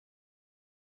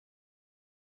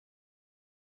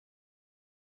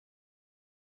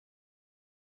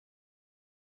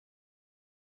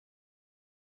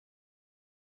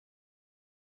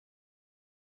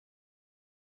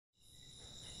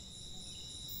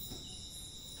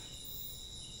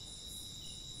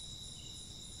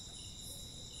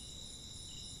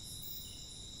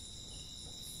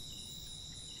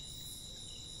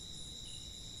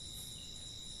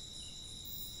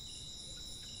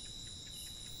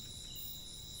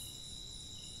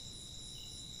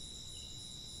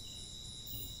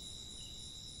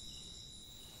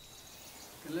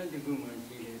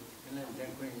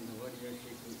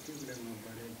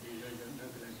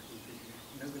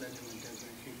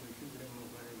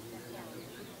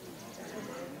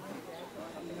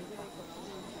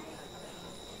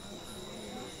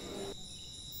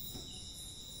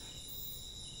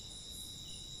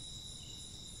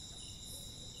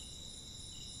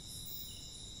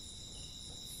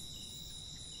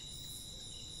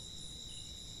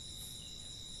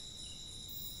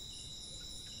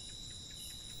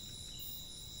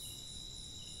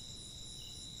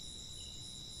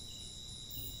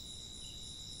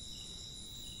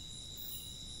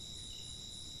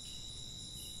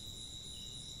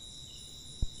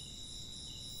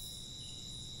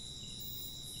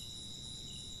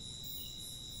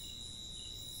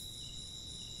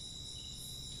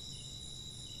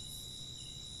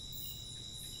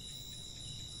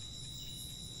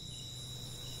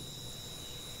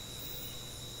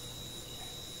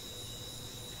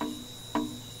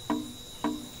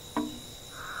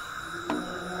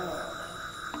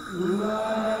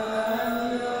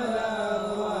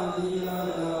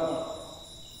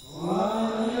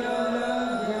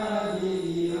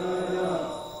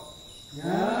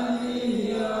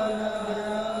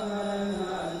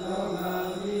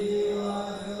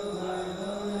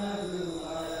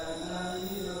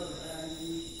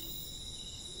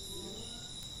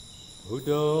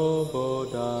Buddho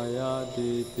Bodhaya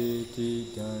Dipiti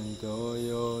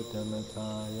Dandoyo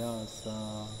Dhammataya Sa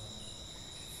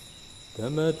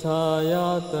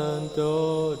Dhammataya Dando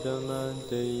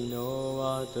Dhammantino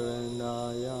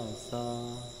Vadaranaya Sa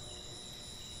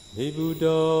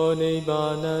Nibuddho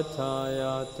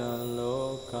Nibbanataya Dan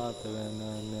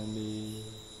Lokatarananami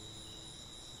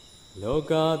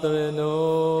Lokatarano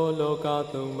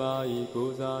Lokatumma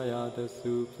Ikosaya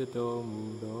Dasu Pito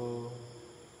Mudo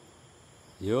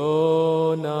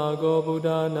Yo Nago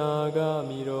Buddha Naga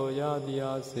Miro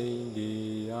Yadya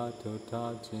Sindi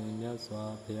Atota Chinya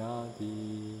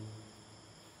Swapyadi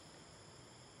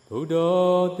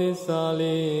Buddha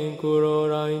Tissalin Kuro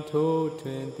Rain To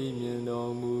 20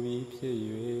 Miendo Muvi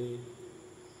Pye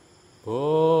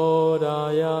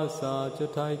Bodhaya Sa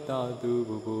Chatai Tatu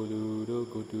Bubulu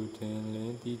Rokutu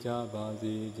Tenlin Tija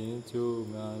Bazi Jinchu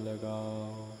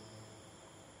Ngalagao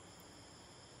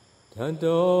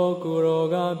Tanto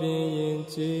Kuroga Bin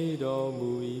Chido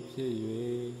Mui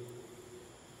Pye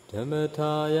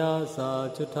Dhammataya Sa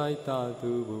Chatai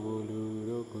Tatu Bubulu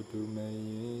Rokutu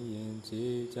Mayin Yin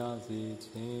Chi Jasi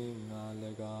Chin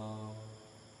Ngalagao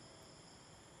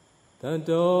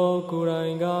Tanto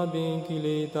Kuranga Bin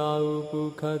Kilita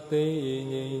Upu Kate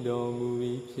Nyindo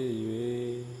Mui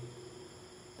Pye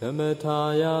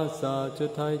Dhammataya Sa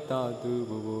Chatai Tatu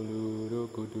Bubulu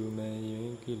Rokutu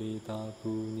Mayin Kilita Pu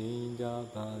Ninja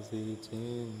Basi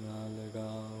Chin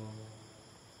Nalagao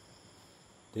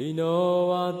Dino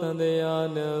Vatandeya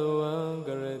No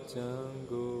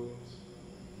Angarachango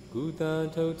Gutan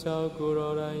Tochao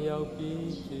Kuroran Yaupi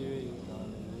Pye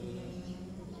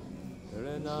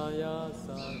Renaya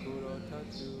Sa Kuro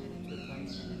Tatu Chatai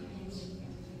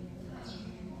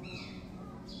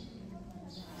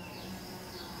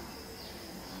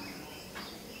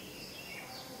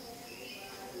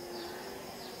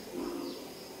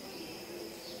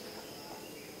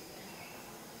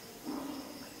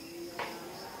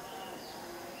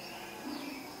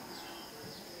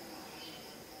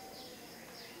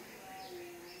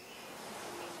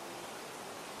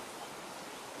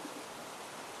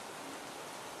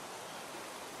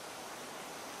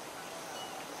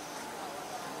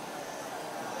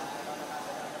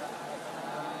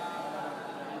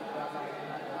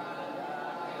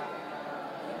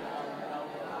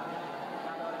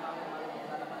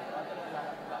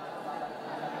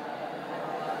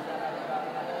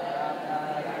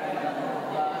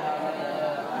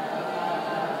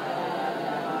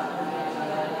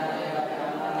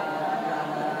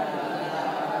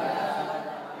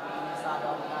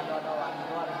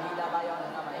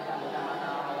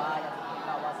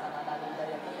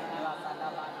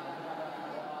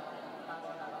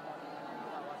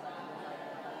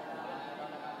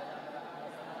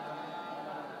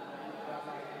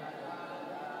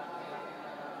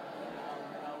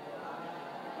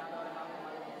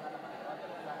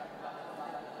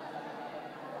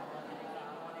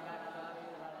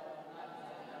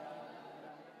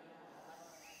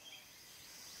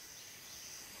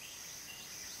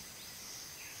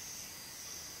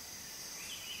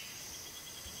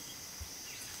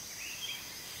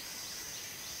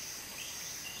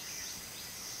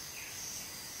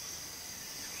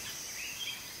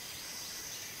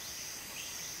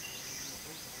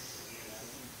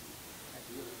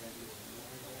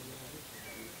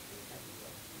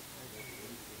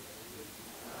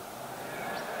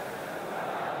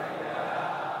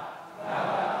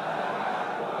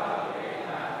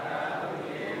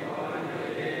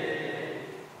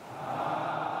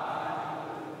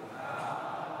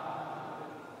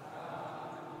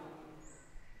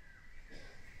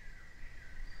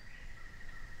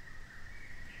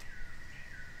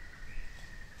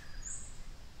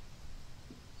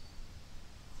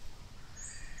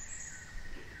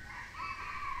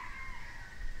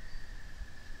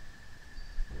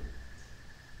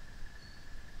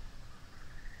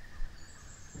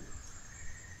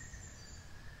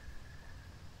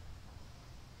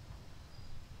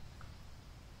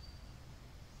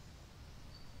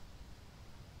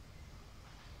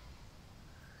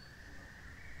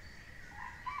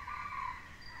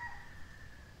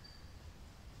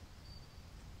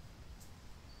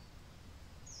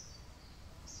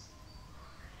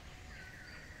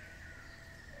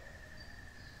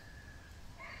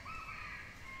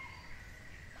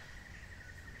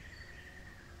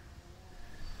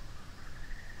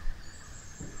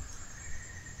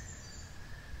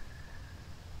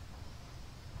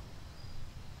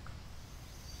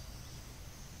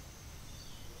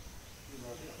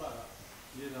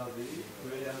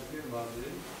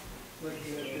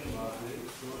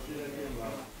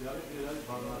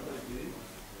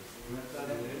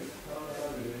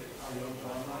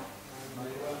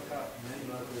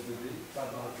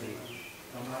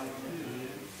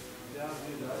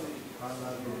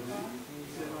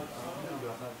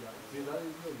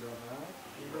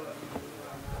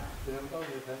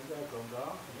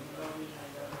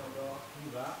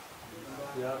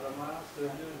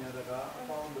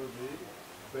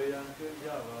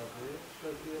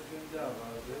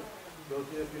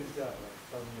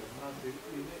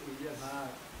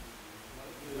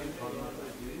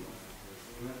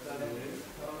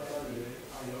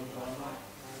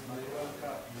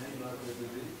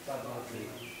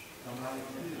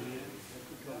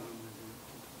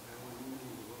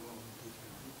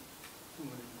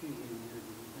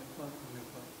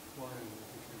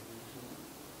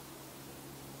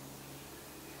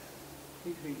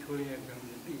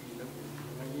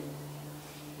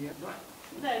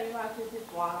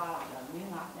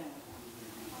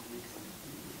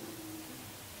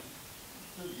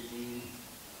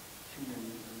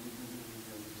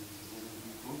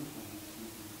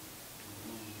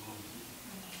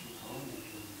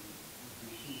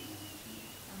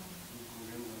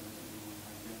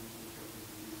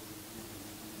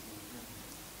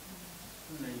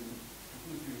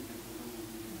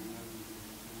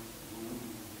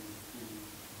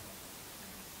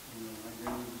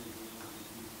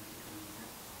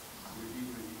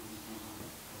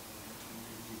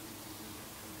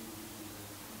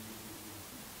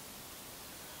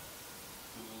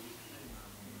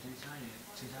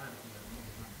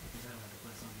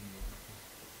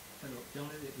ပြောင်း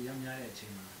လဲတဲ့အများများတဲ့အချိ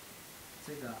န်မှာ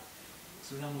စိတ်က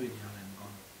စူးစမ်းမှုတွေများလည်းမကော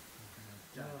င်းဘူး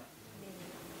။ကြားတယ်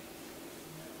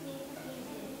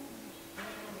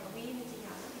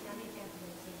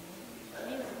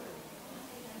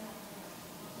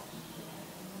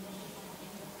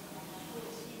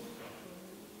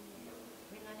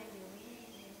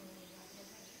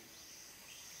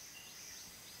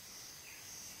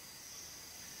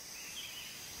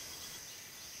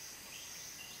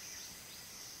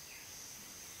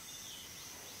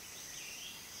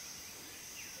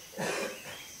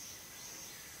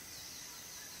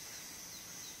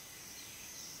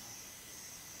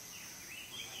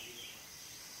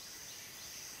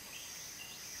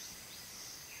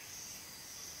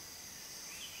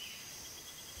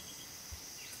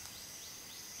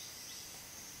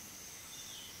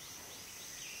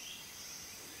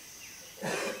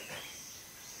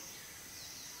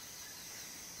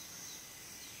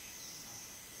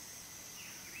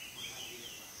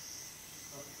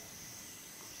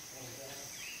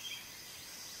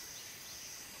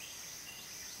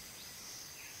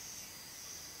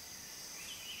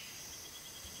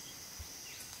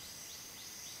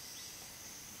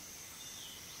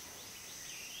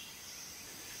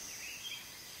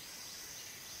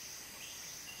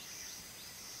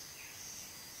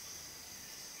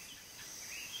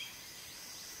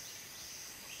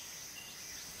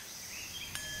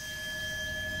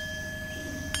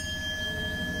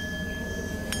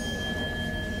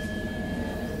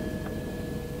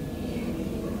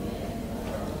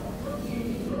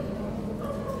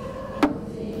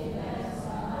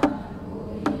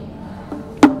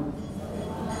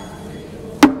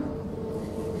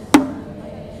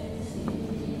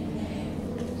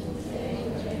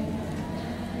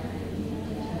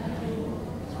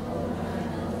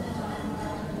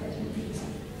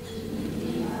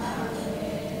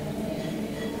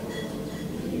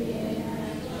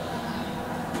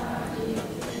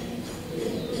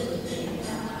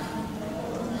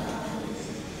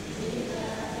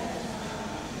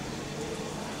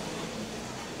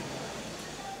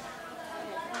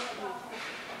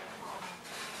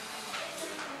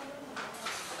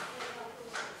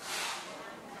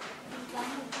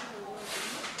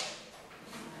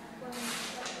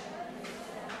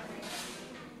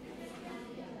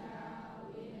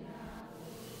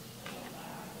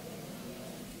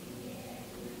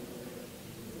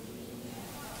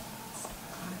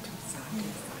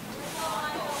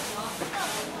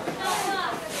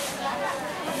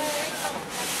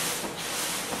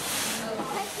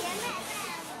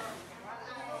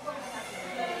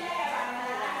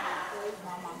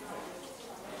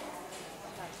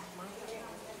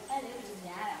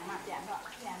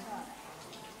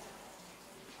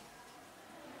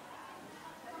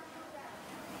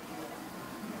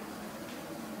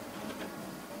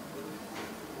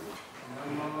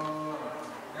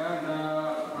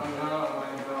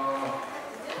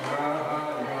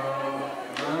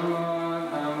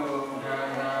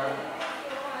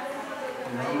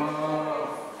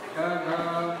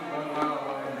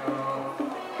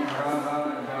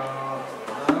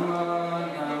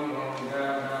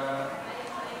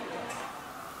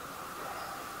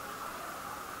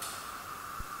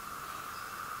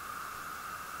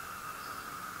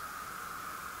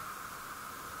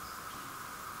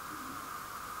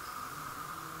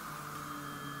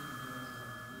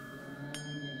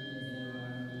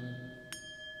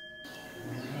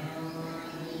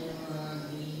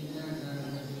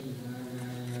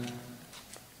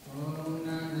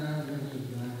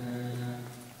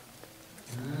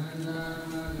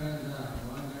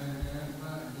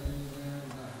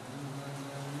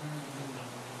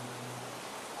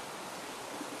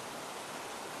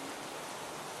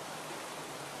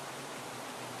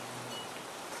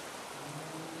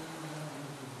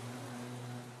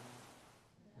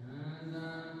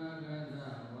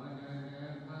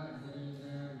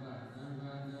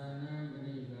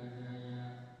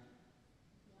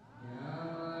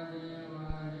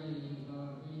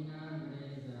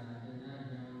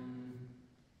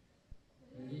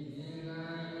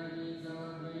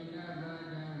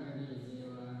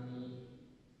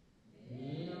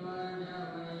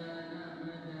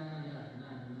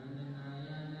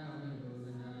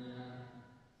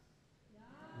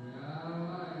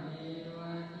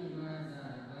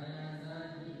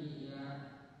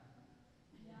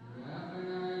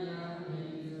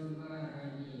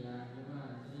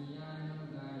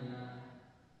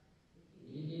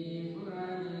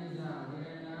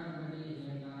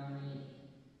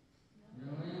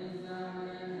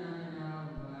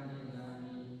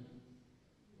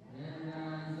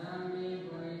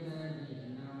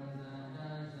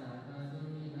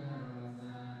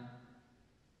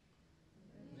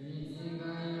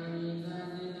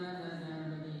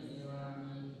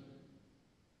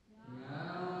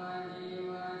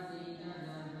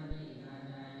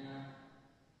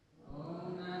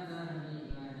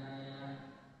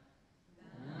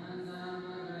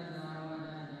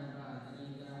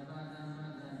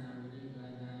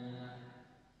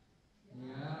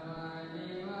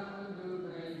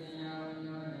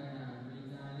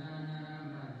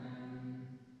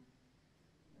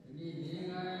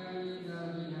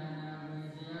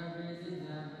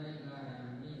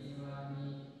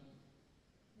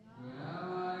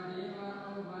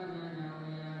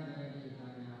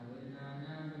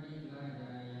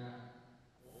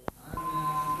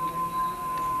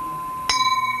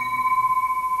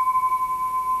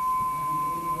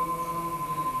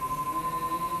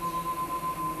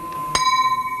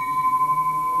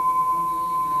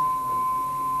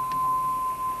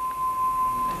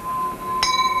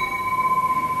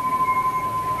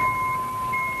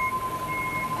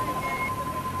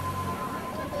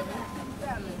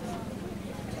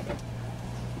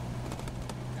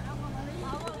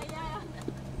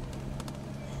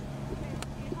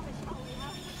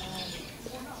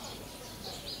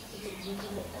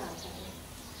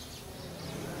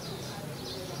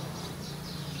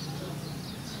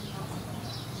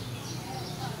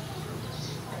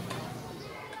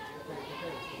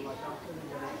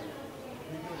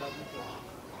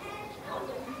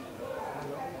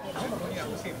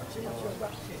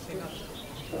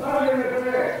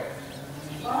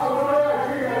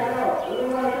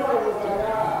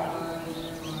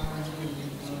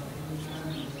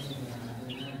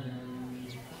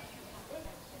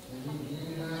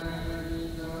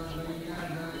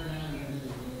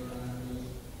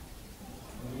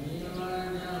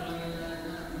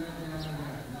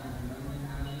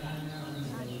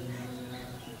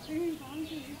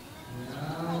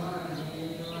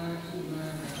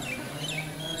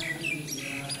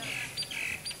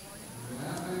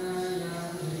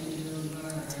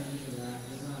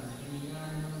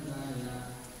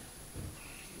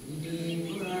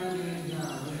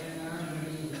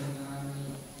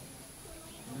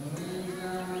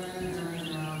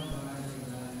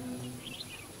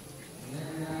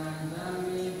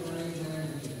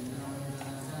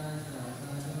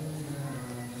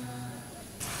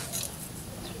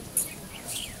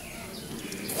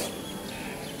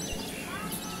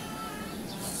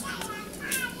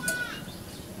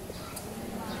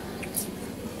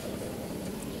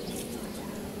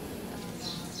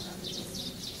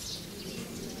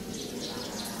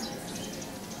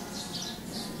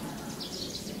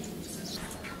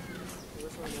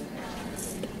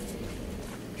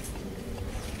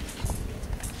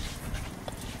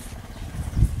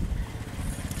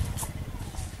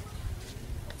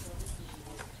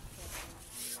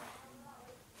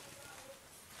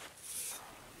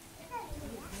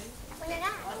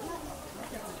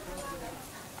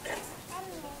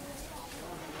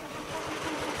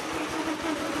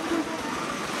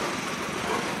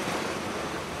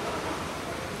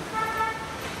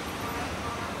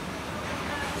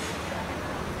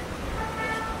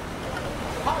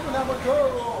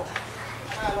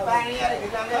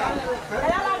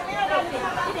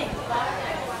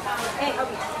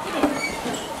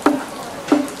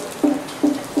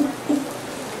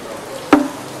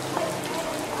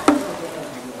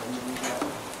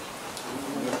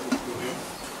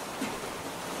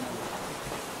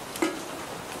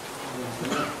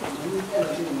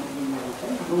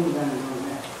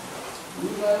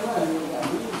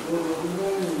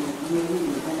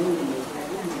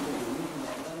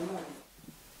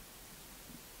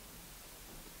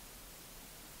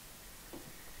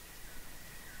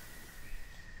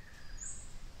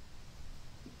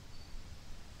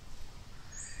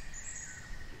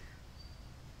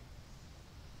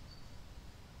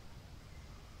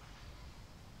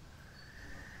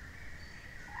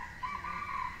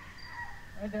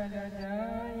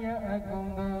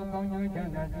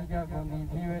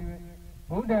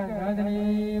Buddha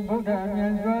Sadri, Buddha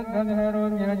Myaswa, Sadharo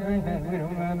Myaswa,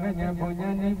 Viruma, Menya,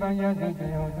 Pujani, Payati,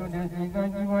 Sudesi,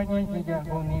 Kajiwaji, Sija,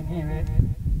 Puni, Pive,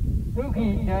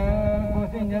 Sukija,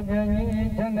 Kusinja,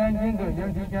 Pyani, Chanda, Jindo,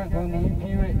 Yosija, Puni,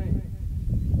 Pive,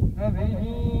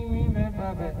 Avihi, Vive,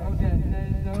 Babe, Oden,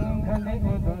 Zon, Kali,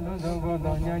 Odo, Lodo,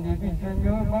 Godo, Nyani,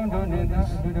 Pisanjo, Bondo, Neda,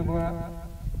 Dudabua,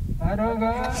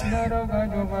 Aroga, Naroga,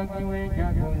 Doba, Kiwe,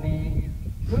 Jakuni,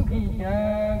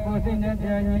 Sukija, Kusinja,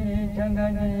 Pyani, Chanda,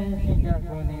 Sija,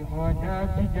 Puni, Hoja,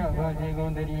 Sija, Vaji,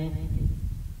 Gondari,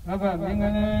 Baba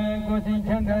Mingale, Kusi,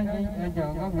 Chanda, Sija,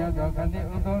 Gomya, Kande,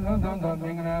 Odo, Lodo,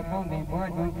 Mingala, Poni,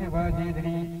 Poju, Kiva,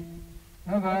 Sidri,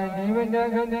 Baba, Divida,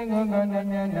 Kande, Gogana,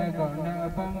 Nyana, Gona,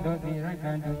 Pondo,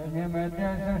 Dirakandu, Yamaja,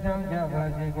 Sasa,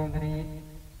 Vaji, Gondari,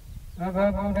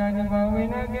 Baba Buddha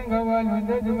Bhavina Kingawa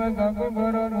Luda Dumaga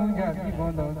Goro Luja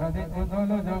Kibondo Kade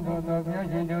Utolo Jogodo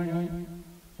Vyajindori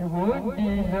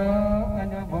Buddhi Zo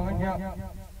Anuboja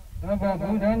Baba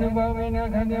Buddha Bhavina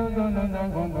Kade Utolo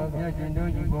Jogodo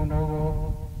Vyajindori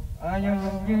Bondo Ayo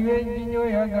Jiye Jinyo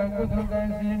Yaga Kutukan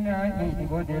Sina Iti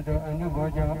Bodeto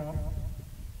Anuboja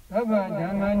Baba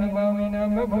Dhamma Bhavina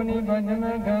Mabuni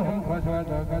Bajamaga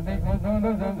Hukoswata Kade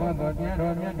Utolo Jogodo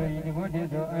Vyajindori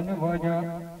Bodeto Anuboja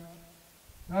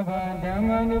Baba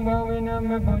Dhamma Bhavina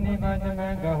Mabuni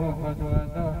Bajamaga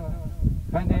Hukoswata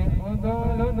Kade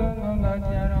Utolo Jogodo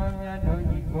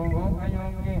Vyajindori Bondo Ayo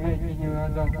Jiye Jinyo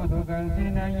Yaga Kutukan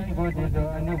Sina Iti Bodeto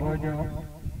Anuboja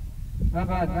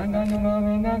Baba Sanganu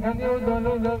Bhavina Kade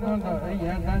Utolo Jogodo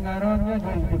Iya Sangaro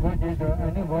Vyajindori Bodeto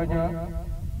Anuboja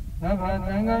Baba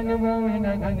Sanganu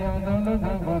Bhavina Kade Utolo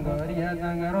Jogodo Iya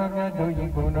Sangaro Vyajindori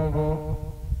Bondo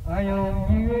Ayo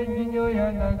Jive Jinyo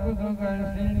Yaga Kutukan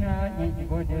Sina Iti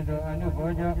Bodeto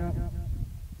Anuboja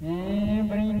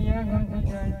Ibrinya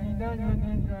Gonsiya Sida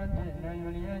Yudin Sate Na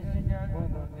Yulia Sija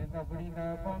Godo Neta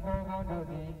Purita Pondo Godo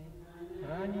Di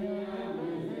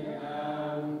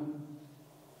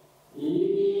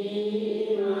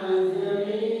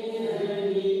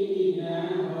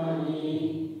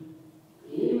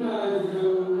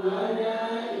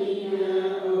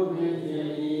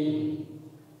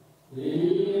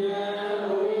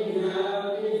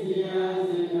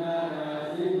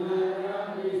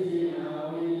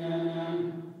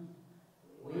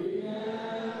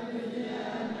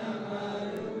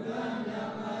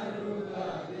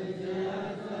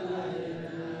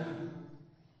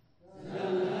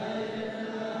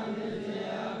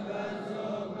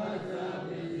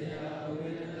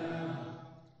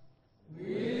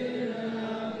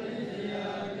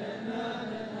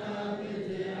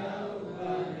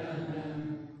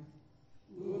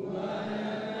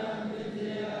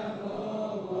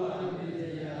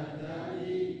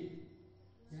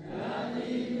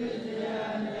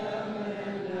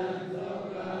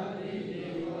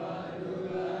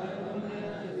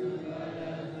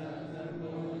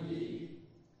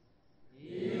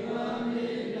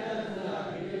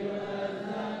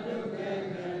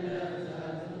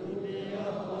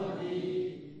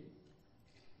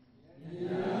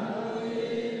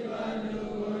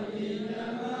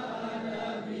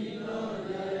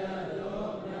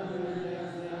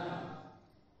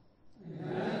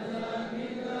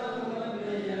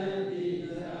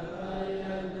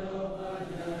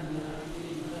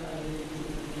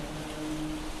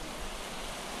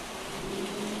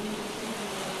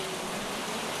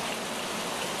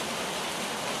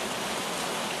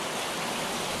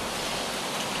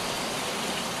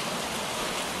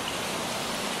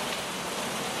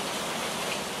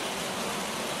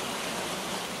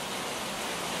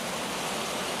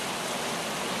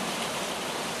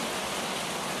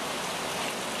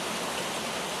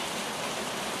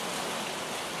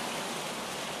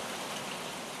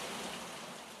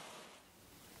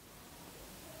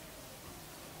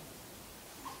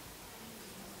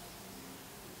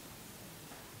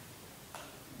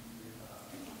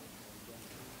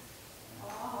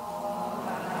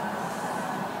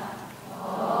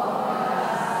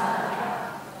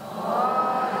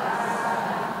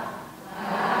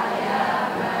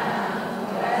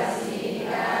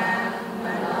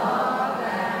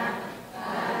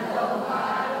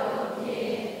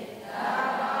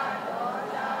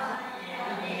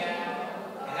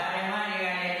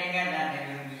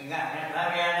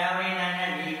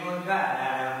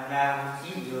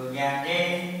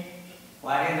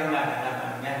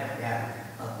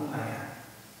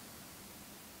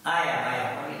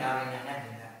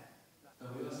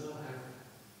We also have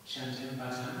chanting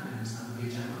Vipassanā and some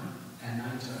Vipassanā at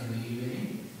night or in the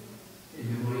evening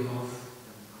in memory of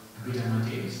Vipassanā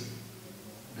days.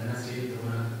 The last day the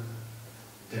Buddha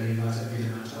delivered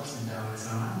Vipassanā talks and Tawya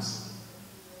sermons.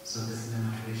 So this is the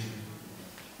motivation.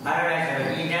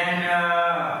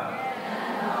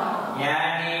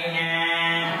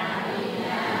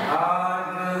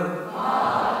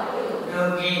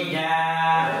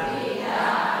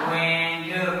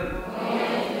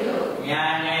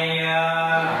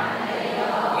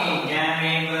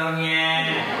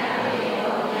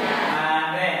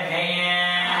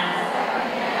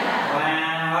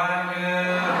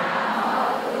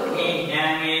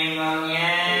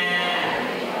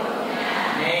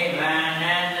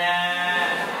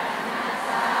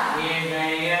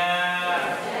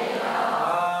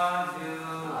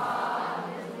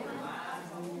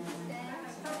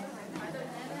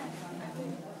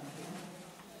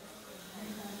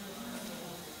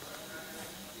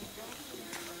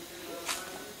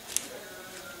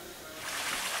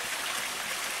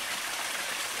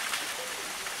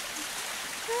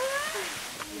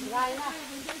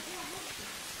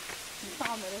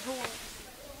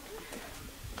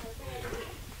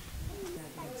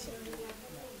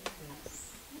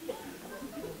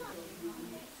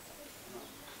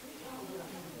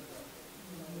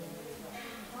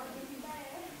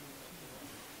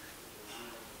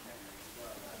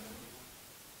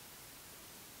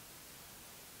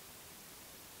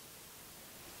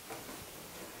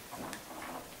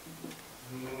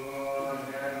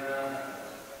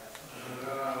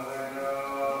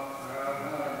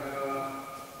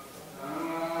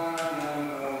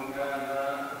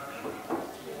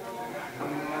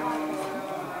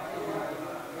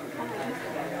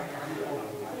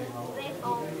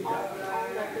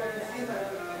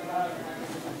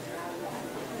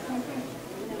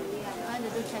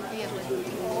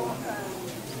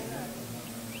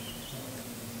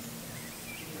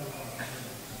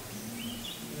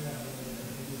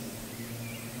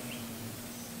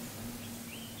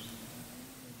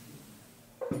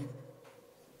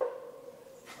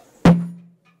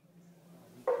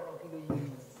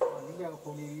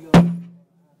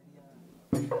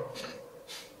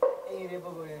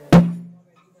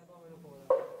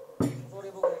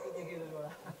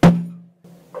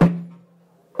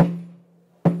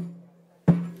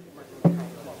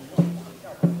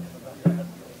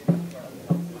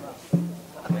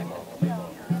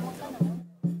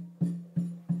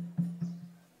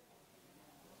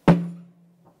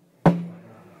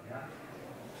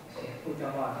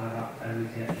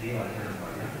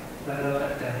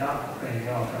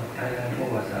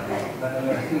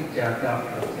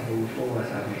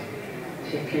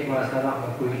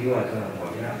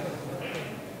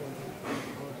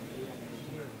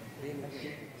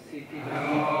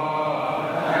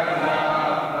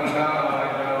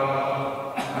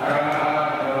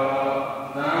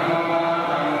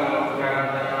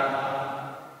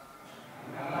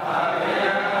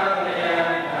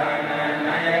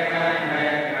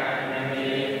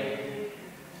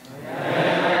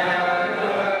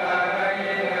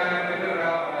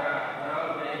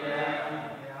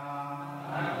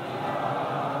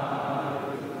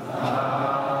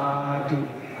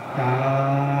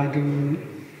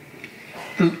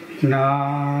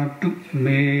 Nātu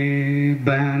me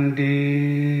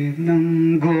bandi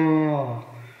nango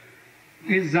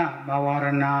Iza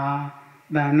bawarana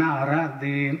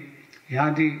banaradi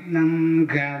Yadi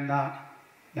nangala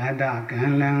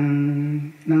Badagalang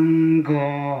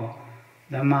nango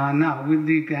Damana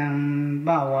widikan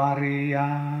bawariya.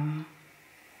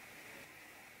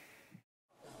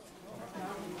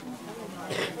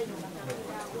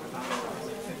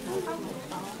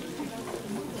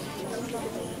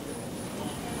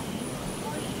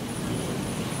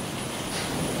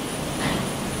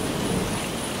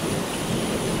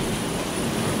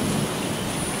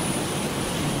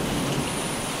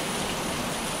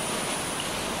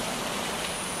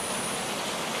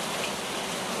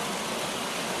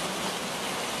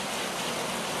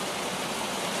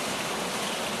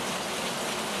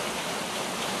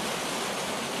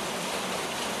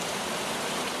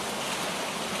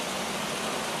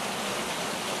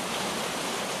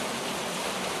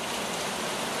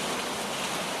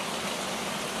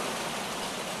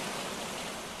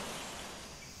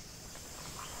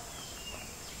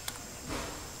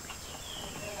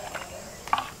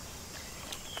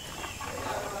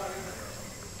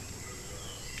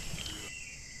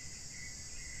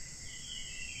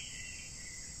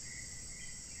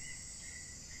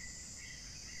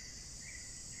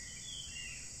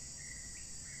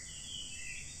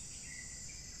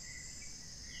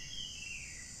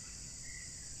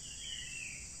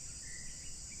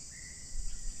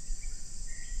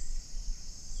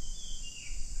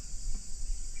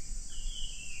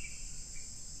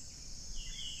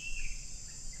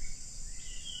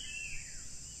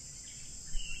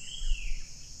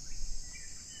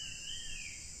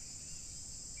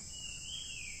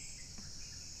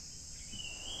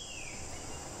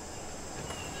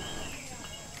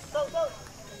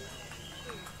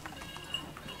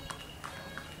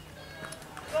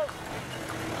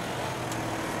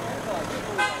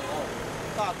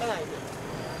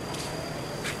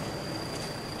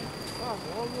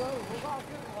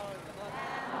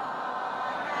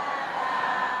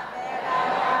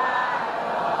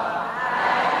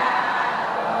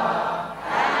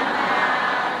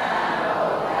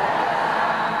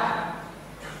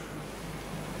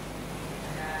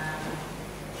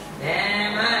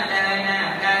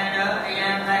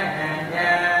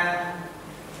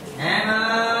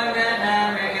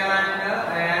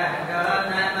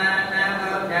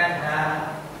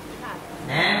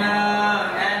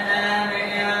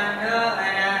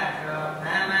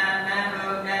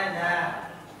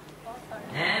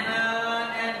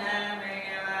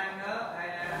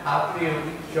 I feel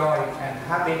joy and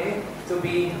happiness to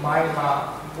be in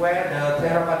Myanmar, where the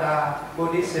Theravada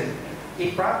Buddhism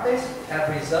is practiced and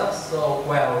preserved so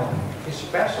well.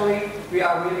 Especially, we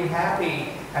are really happy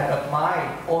and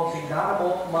admire all the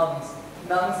Venerable monks,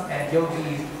 nuns and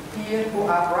yogis here who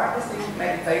are practicing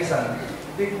meditation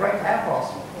with great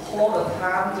efforts all the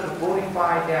time to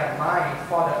purify their mind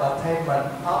for the attainment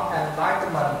of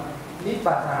enlightenment,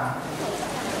 Vipassanā.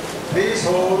 Please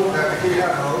hold the material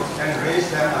notes and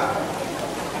raise them up.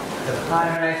 The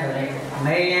Pāli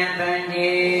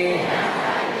Mayambandi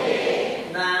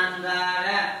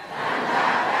Nandara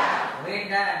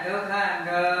Vida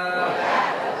Dukkando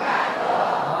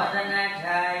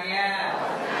Tawya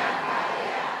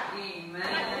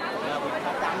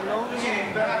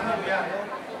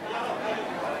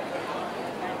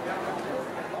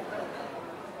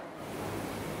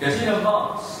Consider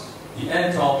monks, the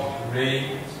end of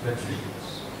rain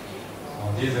retreats.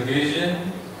 On this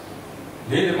occasion,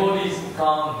 the devotees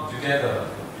come together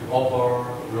to offer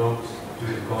robes to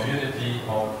the community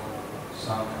of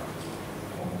Sangha.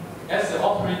 As the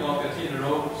offering of the 10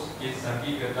 robes is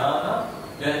Sangika Dana,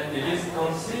 then it is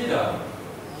considered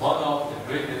one of the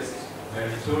greatest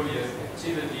meritorious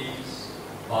activities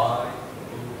by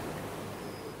the Buddha.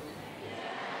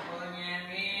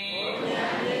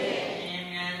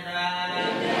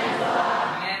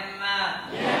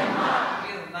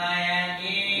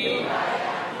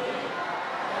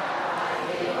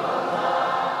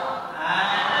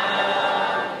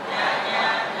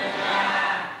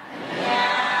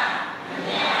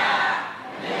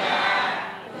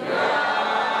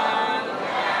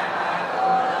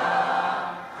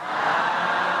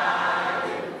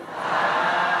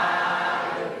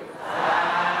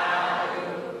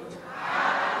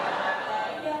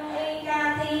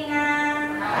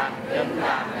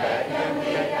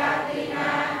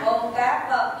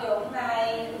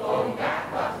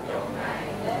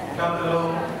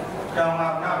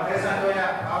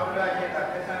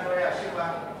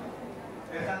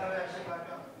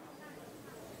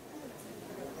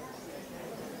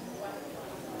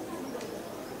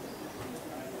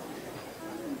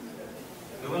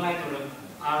 We would like to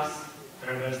ask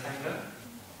Venerable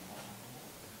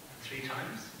 3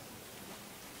 times.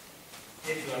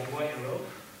 If you are poor in robe,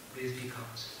 please be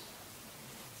count.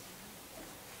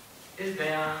 Is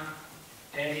there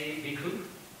any bhikkhu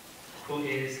who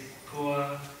is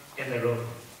poor in the robe?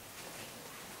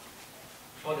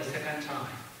 For the second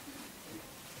time,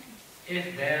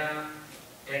 is there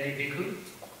any bhikkhu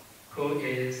who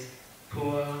is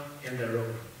poor in the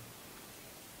robe?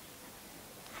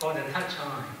 For the third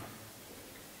time,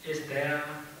 is there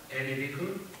any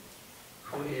bhikkhu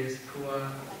who is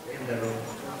poor in the robe?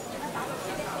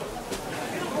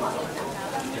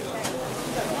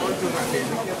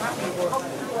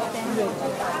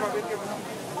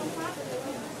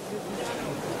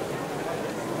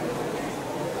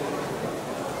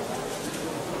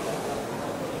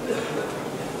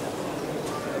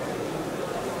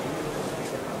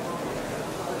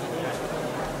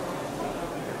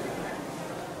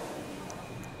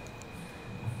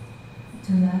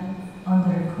 Tonight, on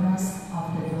the request of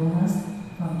the donors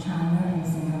from China and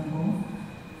Singapore,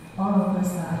 all of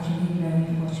us are actually very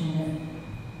fortunate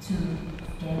to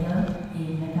gather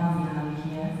in the Tawya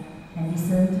here and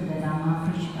listen to the Dhamma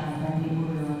preached by Venerable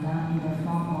in the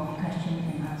form of question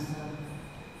and answer.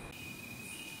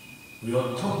 We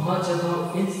don't talk much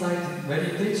about insight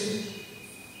meditation.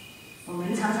 我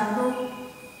们常常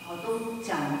都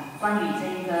讲关于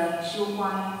这个修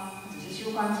观，只是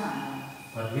修观禅。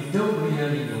 But we don't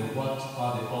really know what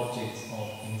are the objects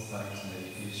of insight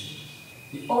meditation.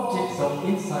 The objects of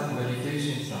insight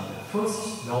meditations are the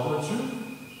first noble truth,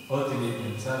 ultimate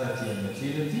mentality and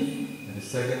materiality, and the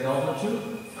second noble truth,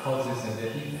 causes and their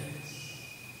effects.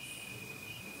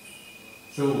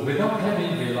 So without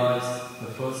having realized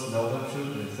the first noble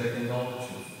truth and the second noble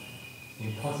truth,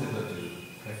 impossible to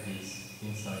practice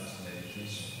insight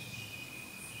meditation.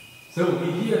 So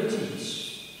we here teach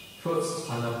first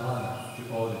Anapana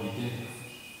to all the beginners,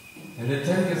 and then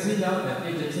 10 Kasina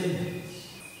and 8 attainments.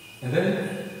 And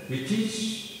then we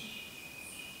teach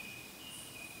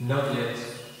not yet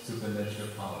supernatural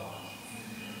power,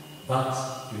 but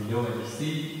we know and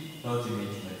see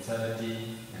ultimate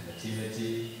mentality and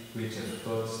materiality, which are the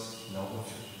first noble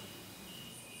truth.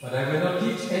 But I will not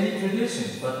teach any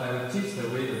traditions, but I will teach the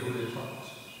way the Buddha taught.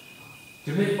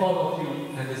 To make all of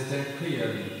you understand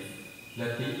clearly,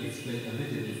 let me explain a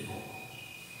little bit more.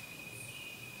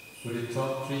 Buddha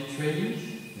taught 3 trainings: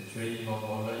 the training of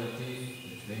morality,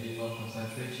 the training of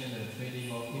concentration, and the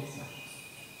training of insight.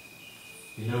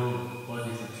 You know what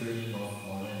is the training of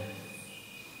morality?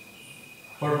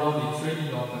 For about the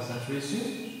training of concentration,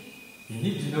 you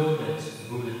need to know that the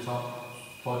Buddha taught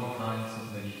 40 kinds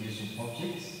of meditation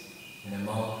objects, and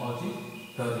among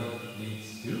 30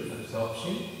 leads to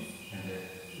absorption, and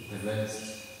the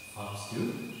rest ups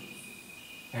to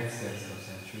excess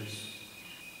concentration.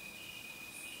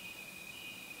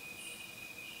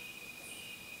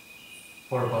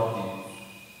 For about the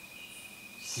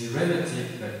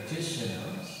serenity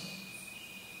practitioners,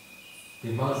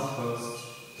 they must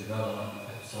first develop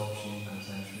absorption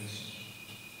concentration.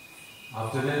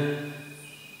 After that,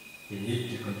 they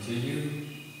need to continue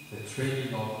the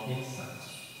training of insight.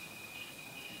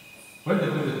 When the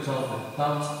Buddha taught the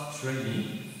thought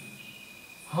training,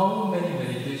 how many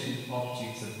meditation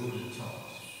objects the Buddha taught?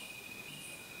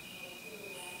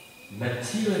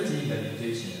 Materiality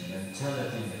meditation and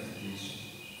mentality meditation.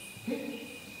 Okay?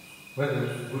 When the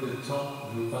Buddha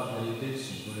taught Rūpa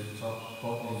meditation, Buddha taught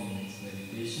 4 elements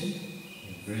meditation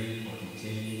in brief or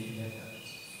detailed methods.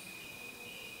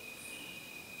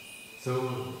 So,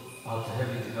 after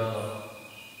having developed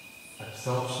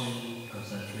absorption,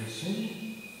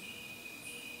 concentration,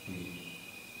 the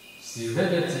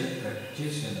serenity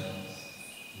practitioners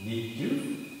need to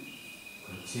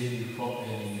continue for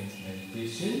elements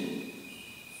meditation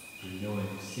to know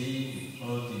and see the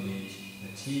ultimate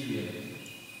materiality.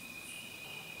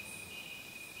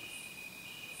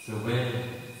 So when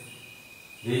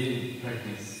they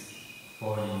practice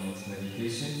 4 elements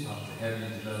meditation after having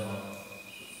developed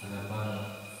Anapana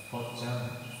 4th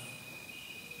jhana,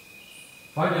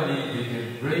 finally they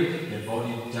can break the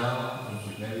body down into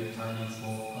very tiny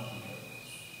small particles.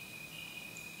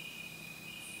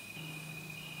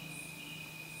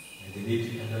 And they need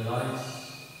to analyze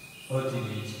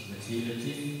ultimate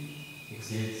materiality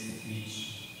exists in each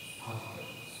particle.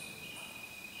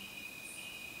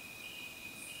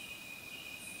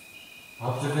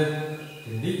 After that,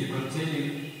 they need to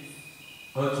continue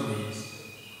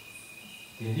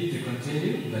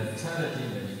mentality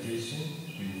meditation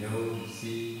to know, to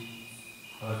see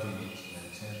ultimate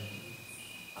mentality.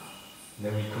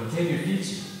 Then we continue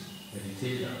teaching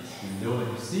meditators to know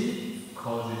and to see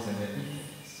causes and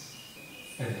effects.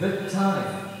 At that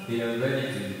time, they are ready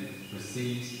to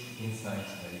proceed insight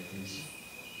meditation.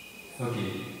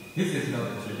 Okay, this is not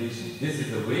a tradition. This is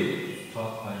the way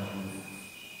taught by the Buddha.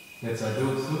 That's why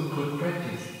those who could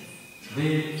practice,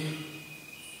 they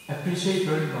appreciate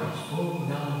very much. Oh,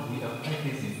 now we are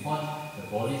practicing what the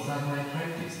Bodhisattva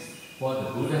practiced, what the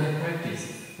Buddha had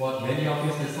practiced, what many of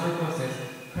his disciples have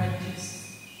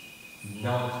practiced,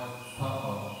 not part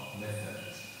of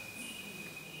methods.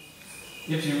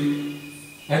 If you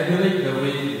emulate the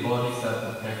way the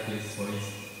Bodhisattva practiced for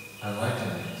his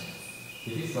enlightenment,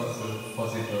 it is also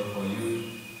possible for you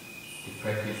to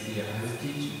practice here. I will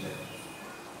teach you that.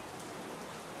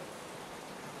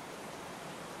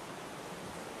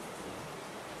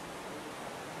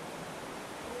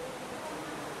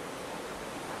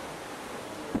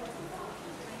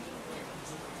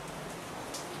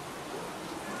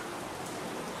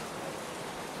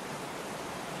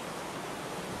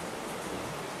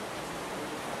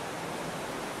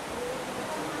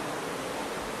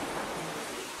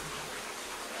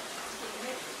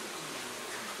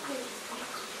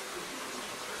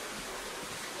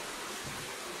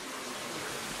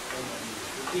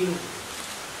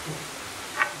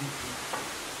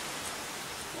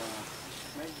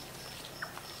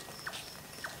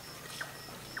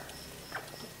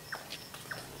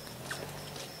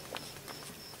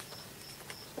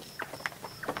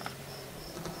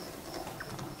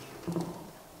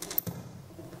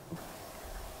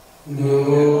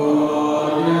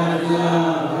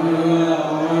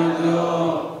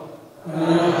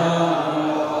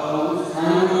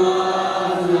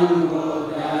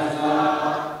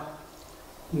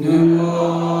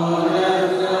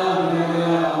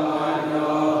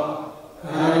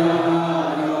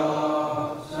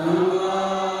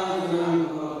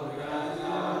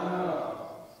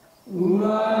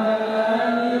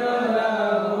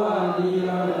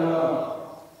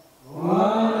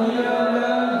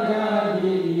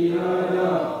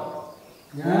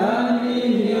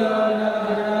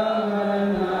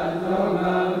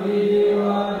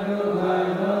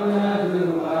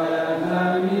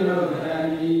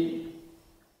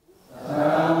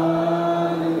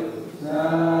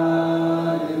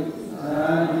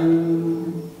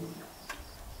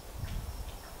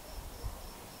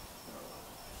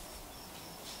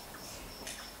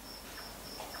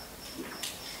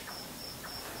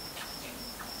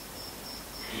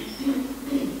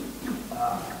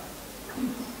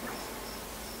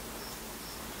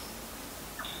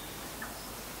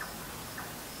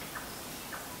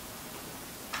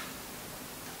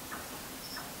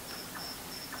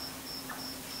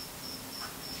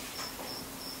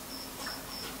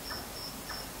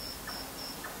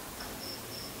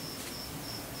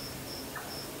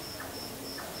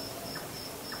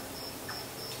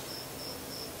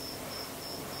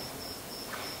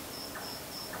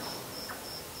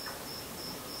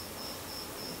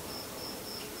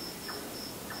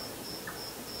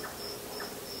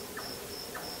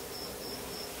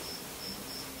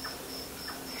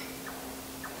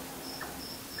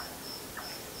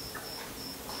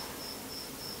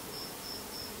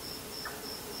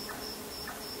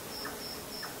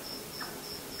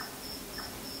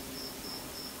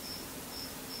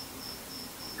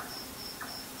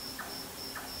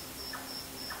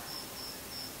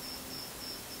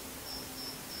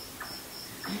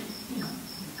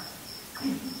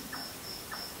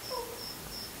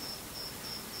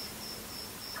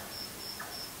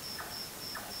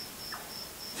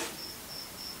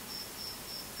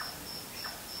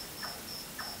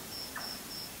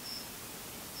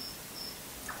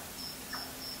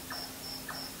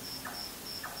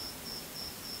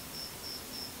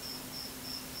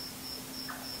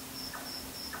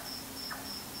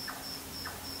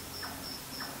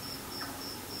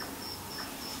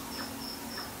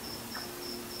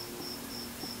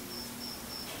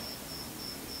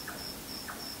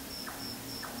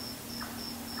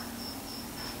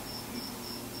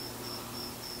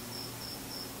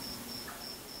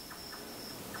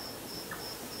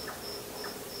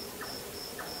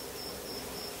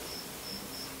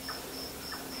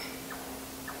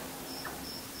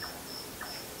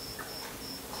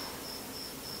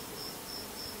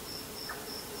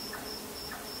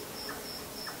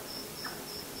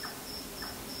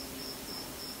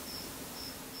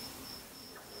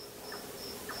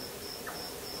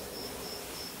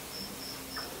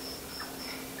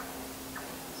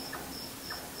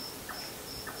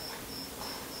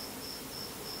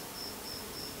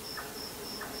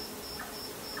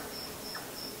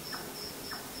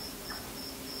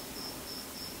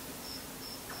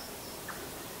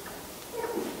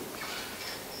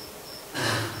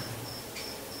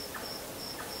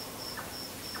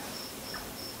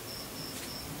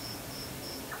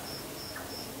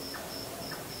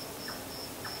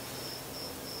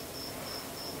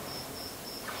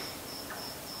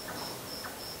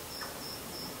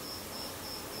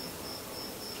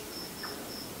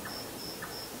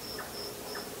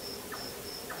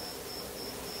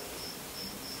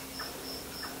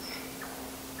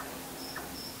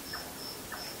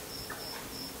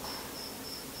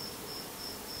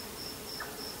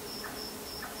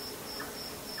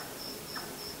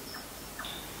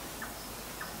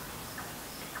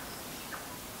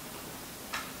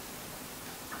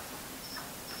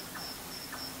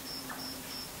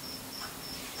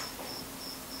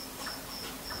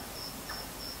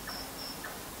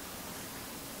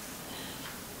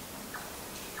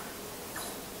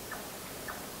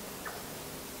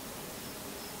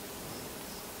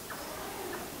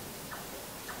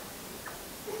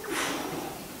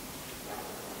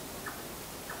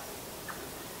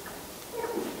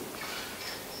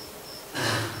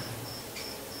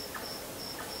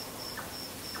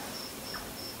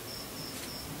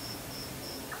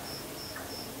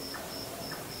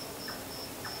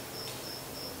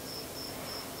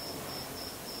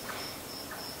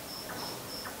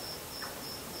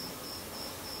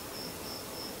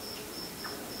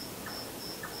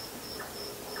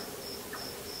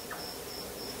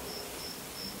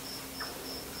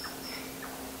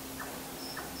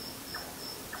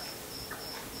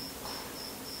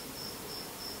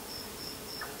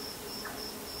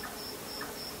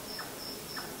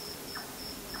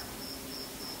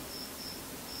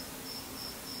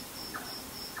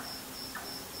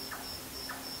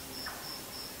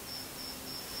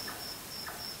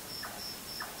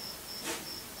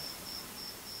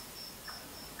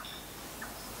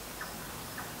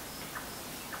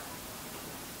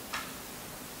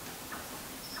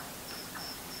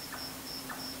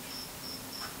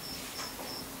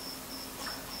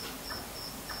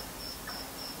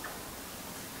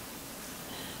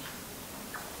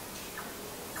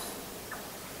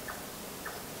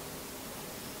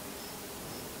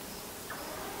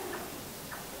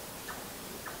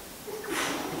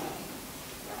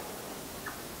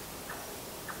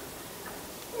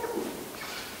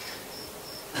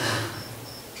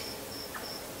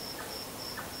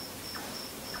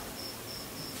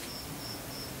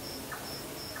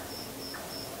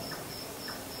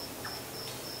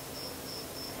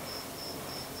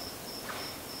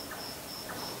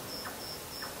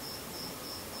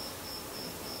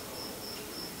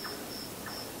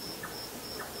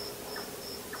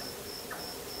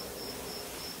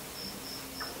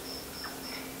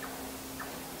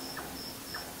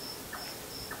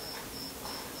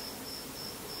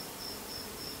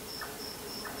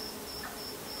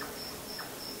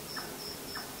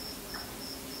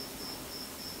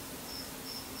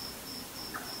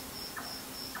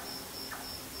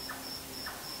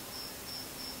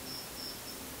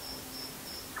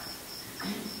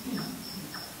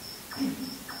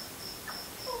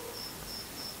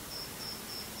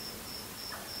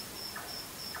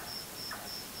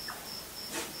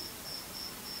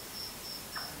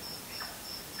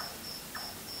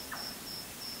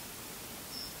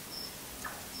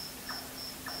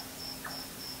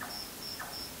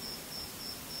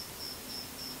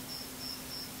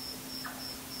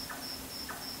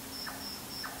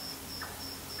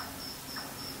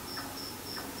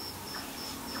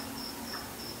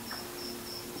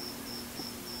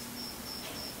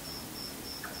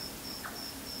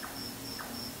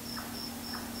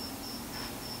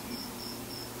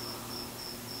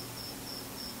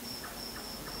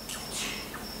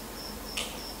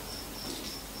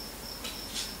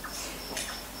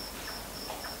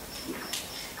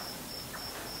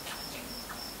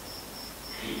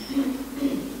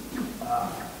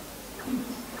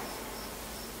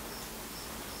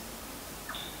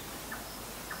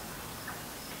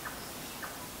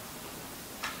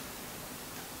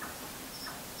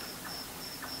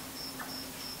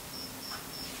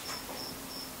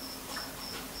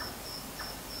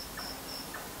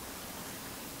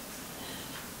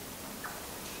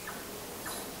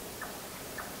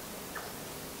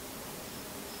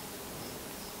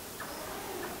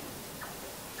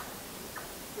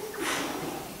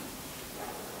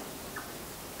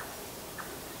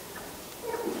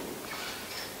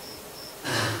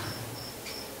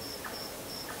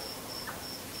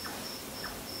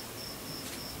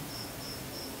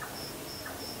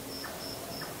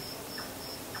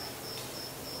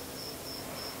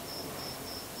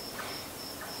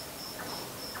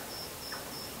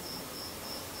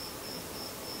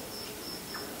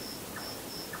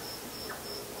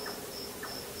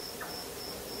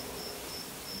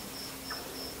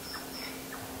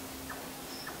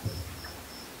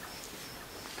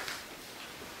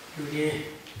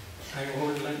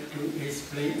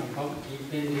 about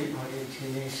dependent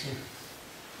origination.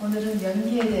 오늘은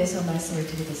연기에 대해서 말씀을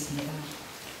드리겠습니다.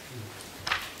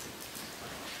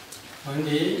 One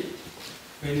day,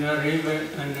 Venerable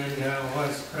Ananda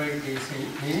was practicing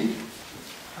in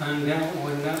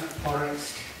Nāma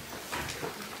Forest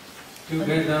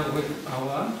together with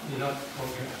our Lord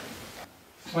Buddha.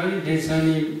 While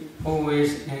discerning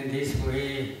always in this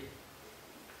way,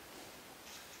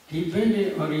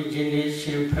 dependent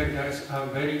origination patterns are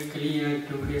very clear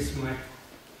to his mind.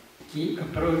 He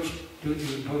approached to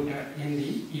the Buddha in the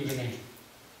evening.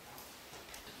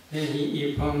 Then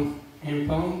he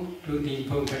informed to the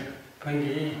Buddha,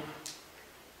 Pandit,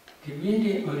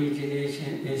 dependent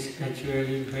origination is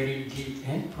actually very deep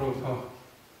and profound.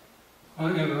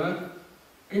 However,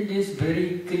 it is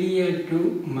very clear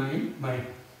to my mind.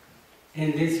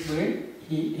 In this way,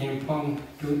 he informed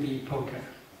to the Buddha.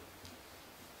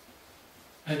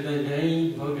 At the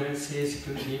day, Buddha says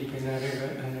to the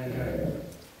Venerable Ananda,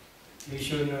 you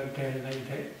should not tell like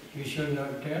that, you should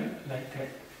not tell like that.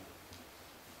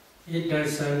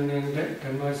 Vipassanā and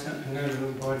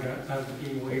Rūpa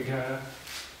abdi veda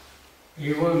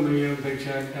eva maya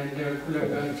bacha tanda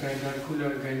kulaga chada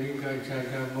kulaganika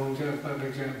chada monja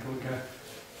pabaja Buddha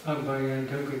abhaya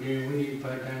dhokade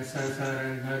unipada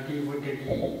sansara nati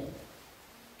vodati.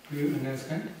 Do you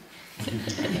understand?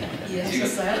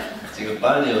 이해하셨어요? 지금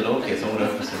빨리어로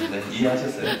개성을 하셨는데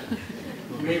이해하셨어요?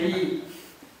 Maybe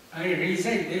I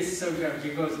recite this sutta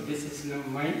because this is not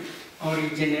my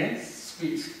original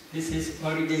speech. This is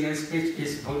original speech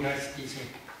is Buddha's teaching.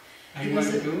 I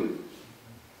want to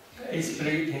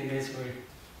explain in this way.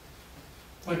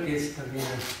 What is the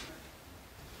meaning?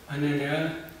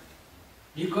 Another,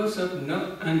 because of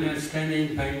not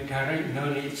understanding by direct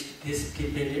knowledge this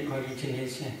dependent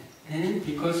origination, and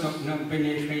because of not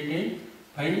penetrating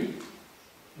by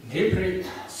different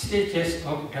stages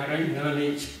of direct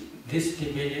knowledge this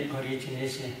dependent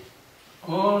origination,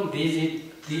 all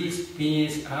these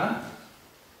beings are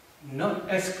not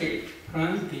escaped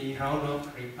from the round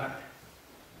of rebirth.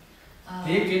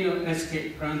 They cannot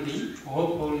escape from the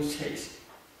woeful state.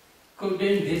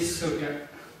 Quoting this sutta,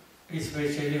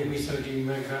 especially Visuddhi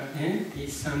Magga and the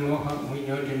Samoha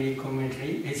Vinodani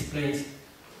commentary explains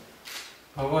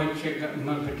Bhavachaka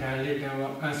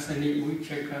Mapataledawa Asani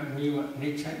Uchaka Miwa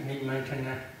Nicha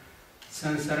Nimatana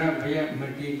Sansara Bhaya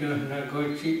Madida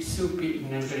Nagochi Supi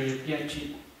Nagare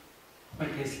Pyachi. What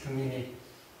is the meaning?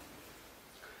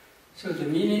 So the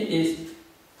meaning is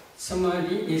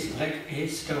Samadhi is like a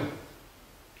stone.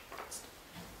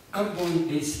 Upon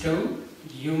this stone,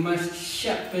 you must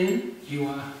sharpen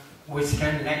your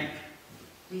wisdom light.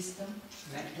 Wisdom?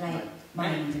 Light.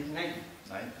 Mind.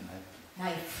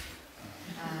 Life.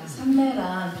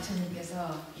 삼매란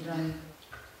부처님께서 이런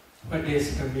What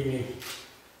is the meaning?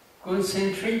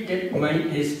 Concentrated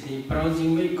mind is the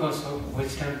proximate cause of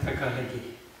wisdom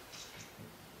faculty.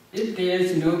 If there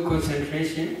is no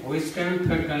concentration, wisdom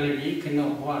faculty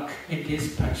cannot work. It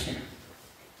is passion.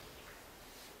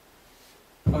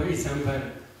 For example,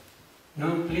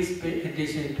 now please pay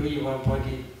attention to your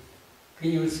body.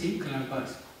 Can you see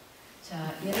calabas?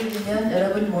 자, 예를 들면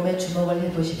여러분 몸에 주목을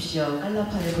해보십시오.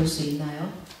 깔라파를 볼 수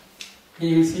있나요? Can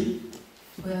you see?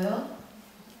 보여요?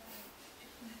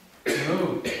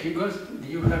 No, because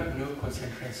you have no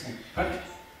concentration. But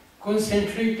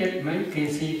concentrated mind can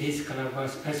see these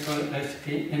calabas as well as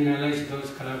can analyze those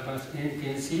calabas and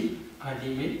can see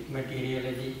ultimate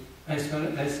materiality as well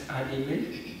as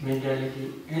ultimate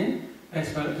mentality and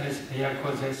as well as their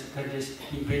causes, that is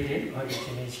dependent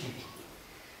origination.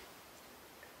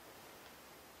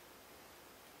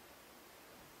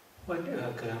 What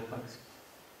are calabas?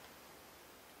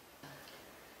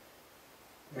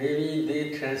 Maybe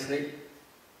they translate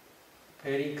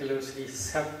very closely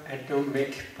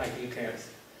subatomic particles.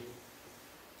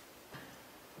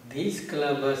 These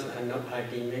calabas are not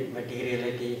ultimate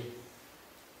materiality.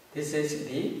 This is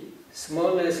the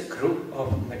smallest group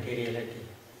of materiality.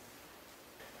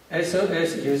 As soon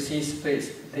as you see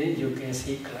space, then you can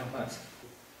see calabas.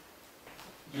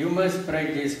 You must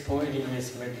practice 4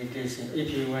 elements meditation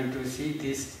if you want to see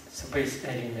this space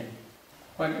element.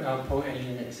 What are 4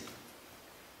 elements?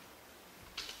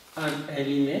 Earth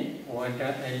element,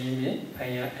 water element,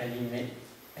 fire element,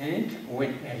 and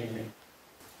wind element.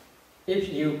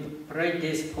 If you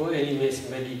practice 4 elements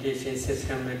meditation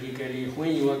systematically,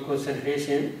 when your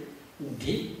concentration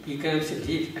becomes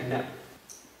deep enough,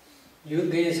 you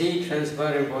can see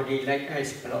transparent body like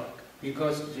ice block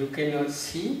because you cannot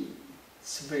see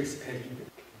space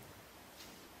element.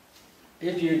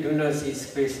 If you do not see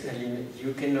space element,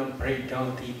 you cannot break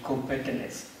down the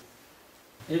compactness.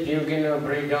 If you cannot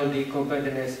break down the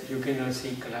compactness, you cannot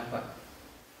see kalapa.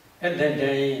 At that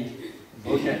time,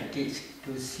 Buddha teach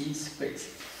to see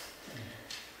space.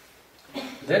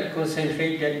 That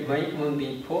concentrated mind on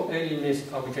the four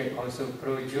elements object also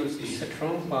produces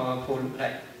strong, powerful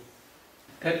light.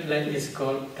 That light is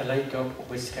called the light of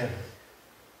wisdom.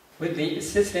 With the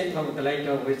assistance of the light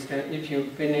of wisdom, if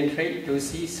you penetrate to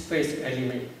see space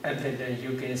element, at that time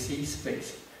you can see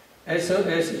space. As soon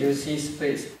as you see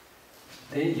space,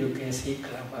 then you can see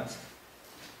kalabas.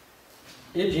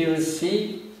 If you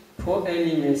see four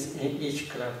elements in each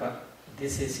kalapa,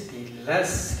 this is the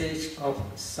last stage of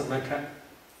samatha.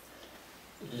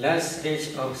 Last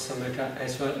stage of samatha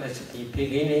as well as the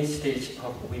beginning stage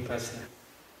of vipassana.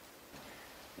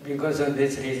 Because of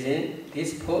this reason,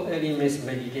 this four elements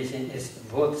meditation is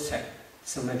both sides,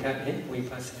 samatha and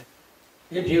vipassana.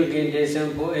 If you get the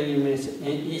some four elements in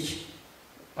each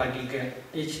particle,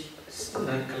 each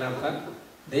kalapa,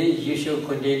 then you should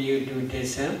continue to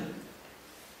discern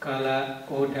color,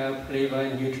 odor,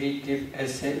 flavor, nutritive,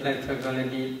 acid, light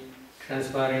quality,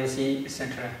 transparency,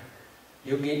 etc.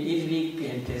 You can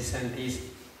easily discern these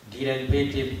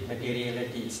derivative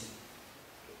materialities.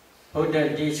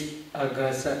 Buddha teach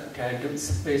agasa dhatu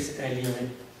space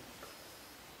element.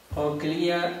 For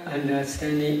clear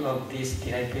understanding of these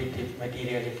derivative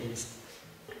materialities.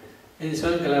 In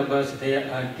some kalapas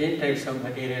there are 10 types of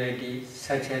materiality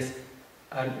such as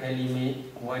earth element,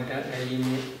 water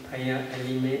element, fire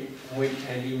element, wind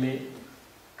element,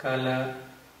 color,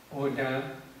 odor,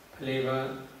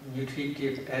 flavor,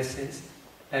 nutritive essence,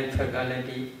 light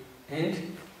quality,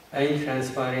 and eye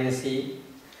transparency.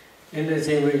 In the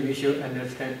same way, you should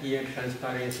understand ear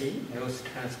transparency, nose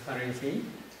transparency,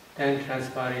 tongue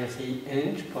transparency,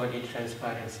 and body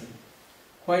transparency.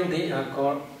 Why they are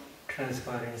called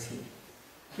transparency?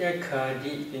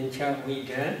 Yakhadi pincha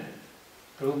vida,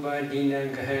 Rūpa dina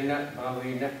gahana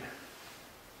bhavena,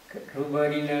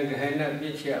 Rūpa dina gahana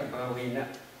pichya bhavena,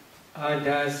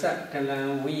 Adasa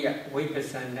talang viya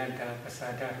Vipassanā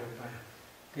pasada rūpa.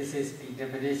 This is the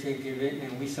definition given in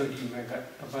Visuddhi Magga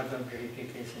about the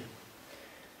purification.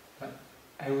 But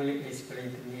I will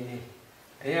explain the meaning.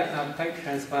 There are 5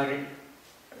 transparent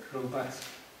rupas,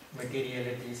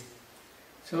 materialities.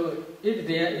 So if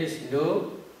there is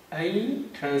no eye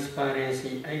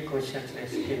transparency, eye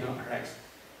consciousness cannot arise.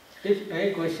 If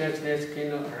eye consciousness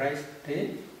cannot arise,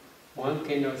 then one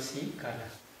cannot see color.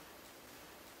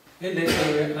 In the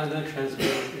same way, other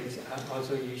transparencies are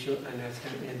also you should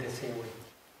understand in the same way.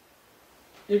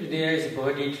 If there is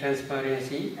body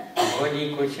transparency,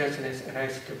 body consciousness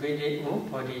arises depending on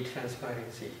body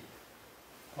transparency.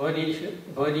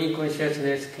 Body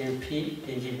consciousness can feel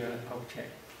tangible object.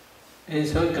 In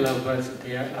some kalapas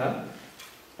there are,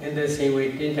 in the same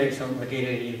way, 10 types of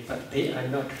materiality, but they are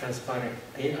not transparent.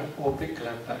 They are opaque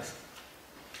kalapas.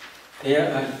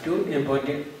 There are 2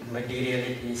 important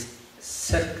materialities,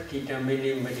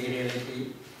 self-determining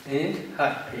materiality and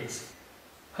heart base.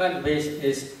 Heart base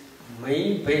is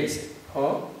mind base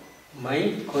for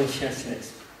mind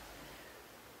consciousness.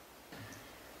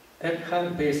 That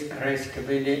heart base arises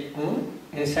depending on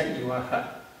inside your heart.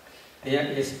 There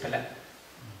is blood.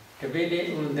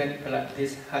 Depending on that blood,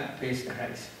 this heart base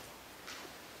arises.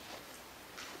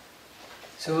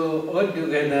 So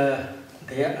altogether,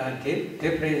 there are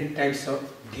different types of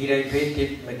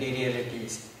derivative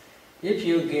materialities. If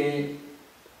you can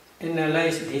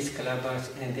analyze these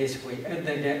kalapas in this way, at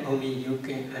that time only you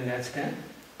can understand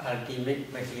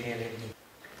ultimate materiality.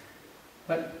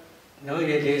 But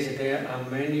nowadays there are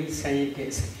many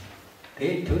scientists,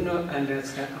 they do not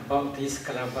understand about these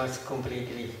kalapas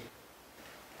completely.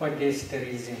 What is the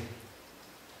reason?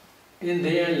 In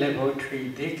their laboratory,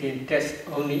 they can test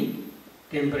only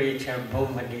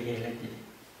temperature-borne materiality.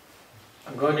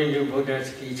 According to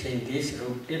Buddha's teaching, this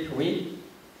group, if we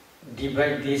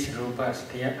divide these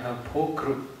rupas, there are 4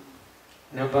 groups.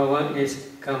 Number 1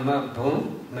 is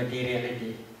karma-borne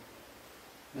materiality.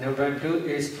 Number 2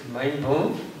 is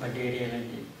mind-borne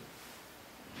materiality.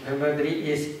 Number 3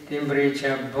 is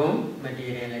temperature-borne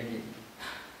materiality.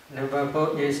 Number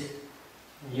 4 is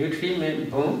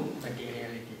nutriment-borne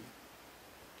materiality.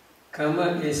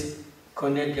 Karma is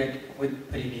connected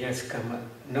with previous karma,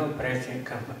 not present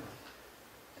karma.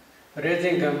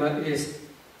 Present karma is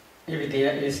if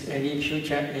there is any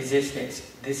future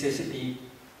existence. This is the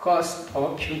cause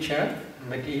for future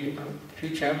material,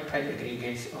 future part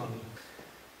aggregates only.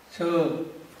 So,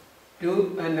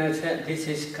 to understand this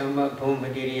is karma-borne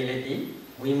materiality,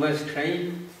 we must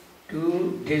try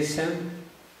to discern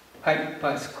 5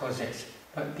 past causes.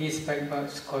 But these 5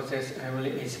 past causes I will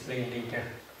explain later.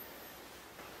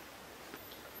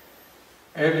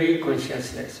 Every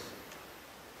consciousness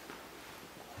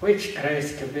which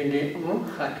arises depending on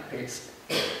heart base.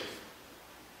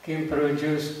 can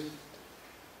produce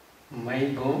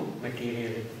mind-born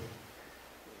materiality.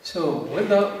 So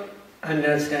without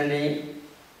understanding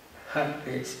heart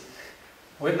base,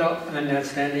 without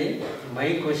understanding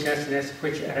mind consciousness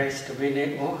which arises to be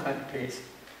their own heart base,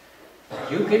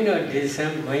 you cannot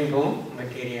discern mind-born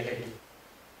materiality.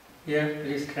 Here,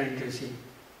 please try to see.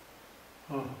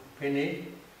 Oh, penny,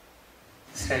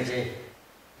 sraje.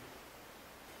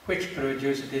 Which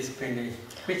produce this penny?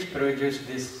 Which produce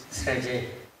this sraje?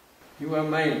 Your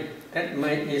mind. That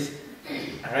mind is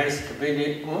rise to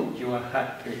be on your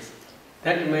heart base.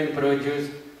 That mind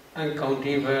produce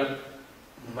uncountable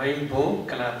mind-born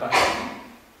kalabas.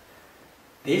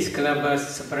 These kalabas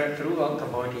spread throughout the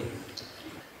body.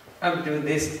 Up to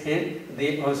this end,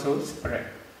 they also spread.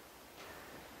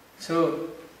 So,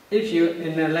 if you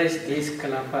analyze these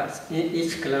kalabas, in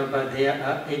each kalaba there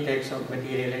are 8 types of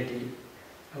materiality.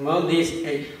 Among these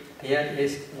 8, there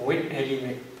is wind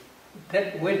element.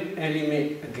 That wind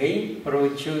element again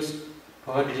produces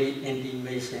bodily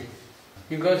intimation.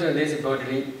 Because of this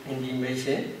bodily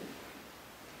intimation,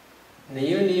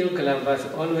 new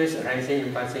kalabas always rising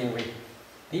and passing away.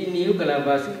 The new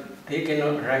kalabas, they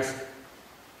cannot rise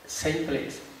same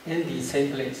place, in the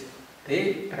same place.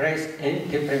 They rise in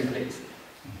different place.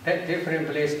 That different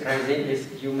place rising is,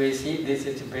 you may see this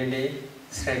is Bene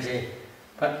Sraje.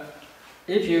 But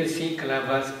if you see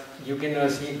kalabas, you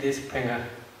cannot see this panga.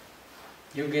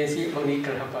 You can see only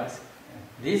kalabas.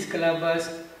 These kalabas,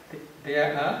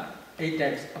 there are 8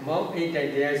 types. Among 8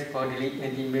 types, there is bodily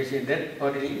intimation. That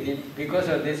bodily, because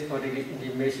of this bodily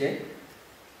intimation,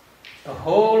 the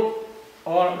whole,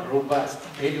 all rupas,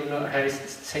 they do not rise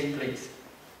same place.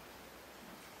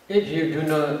 If you do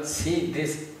not see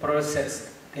this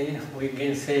process, then we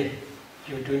can say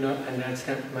you do not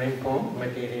understand mind-born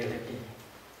materiality.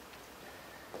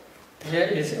 There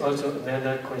is also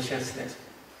another consciousness.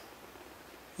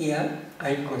 Here,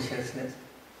 I consciousness.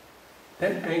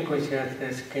 That I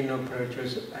consciousness cannot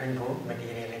produce mind-born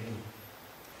materiality.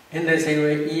 In the same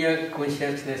way, ear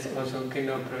consciousness also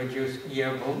cannot produce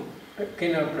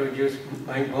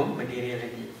mind-born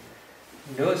materiality.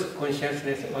 Nose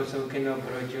consciousness also cannot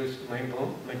produce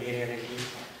mind-born materiality.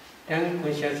 Tongue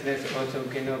consciousness also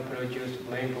cannot produce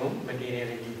mind-born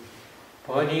materiality.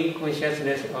 Body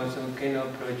consciousness also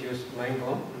cannot produce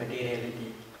mind-born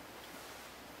materiality.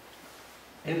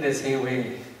 In the same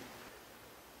way,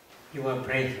 your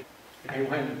brain, I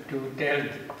want to tell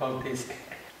about this.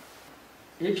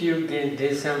 If you can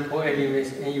discern 4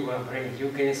 elements in your brain,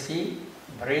 you can see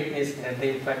brain is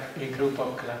nothing but a group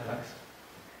of kalabas.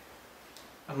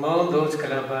 Among those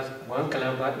kalabas, one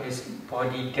kalaba is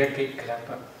body decade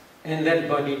kalaba. In that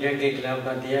body decade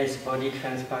kalaba, there is body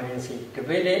transparency.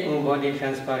 Depending on body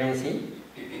transparency,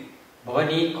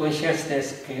 body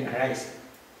consciousness can arise.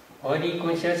 Body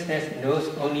consciousness knows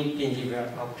only tangible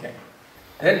object.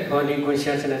 That body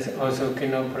consciousness also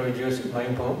cannot produce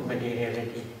mind-born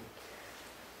materiality.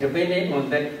 Depending on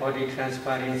that body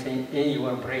transparency in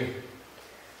your brain,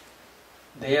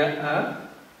 there are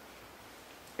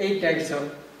 8 types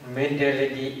of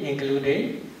mentality,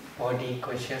 including body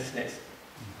consciousness.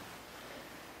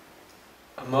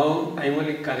 Among, I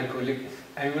will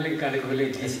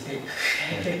calculate this 8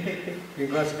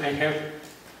 because I have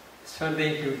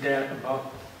something to tell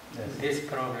about this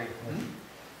problem.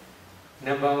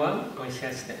 Number 1,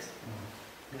 consciousness.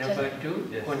 Number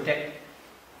 2, contact.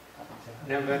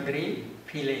 Number 3,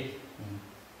 feeling.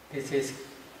 This is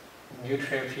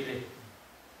neutral feeling.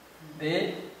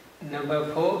 Then number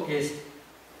 4 is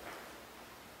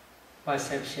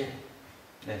perception.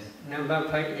 Yes. Number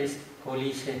 5 is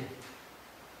volition.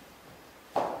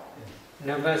 Yes.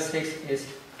 Number 6 is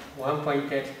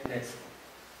one-pointedness.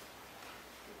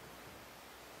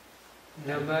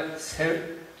 Number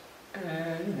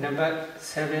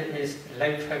 7 is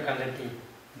life faculty.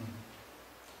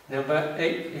 Number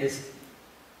 8 is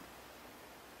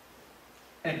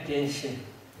attention.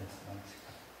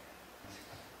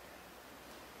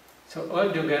 So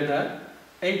altogether,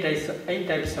 8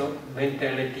 types of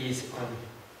mentalities only.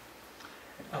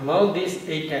 Among these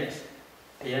 8 types,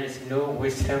 there is no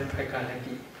wisdom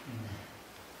faculty.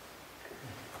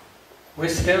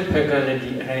 Wisdom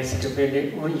faculty arises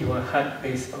depending on your heart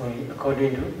base only,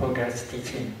 according to Buddha's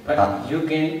teaching. But you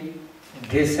can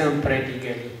discern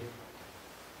practically.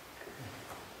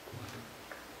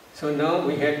 So now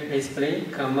we have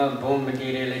explained karma-born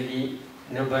materiality.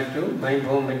 Number 2,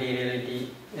 mind-born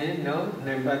materiality. And now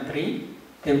number 3,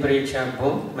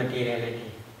 temperature-born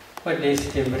materiality. What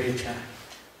is temperature?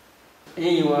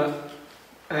 In your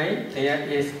eye, there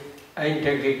is eye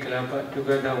integrate kalaba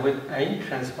together with eye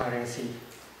transparency.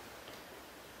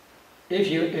 If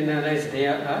you analyze,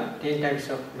 there are 10 types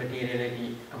of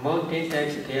materiality. Among 10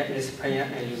 types, there is fire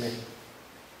element.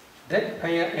 That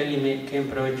fire element can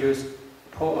produce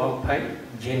 4 or 5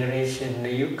 generation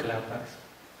new kalpas.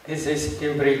 This is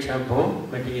temperature-borne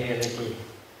materiality.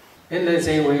 In the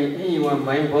same way, in your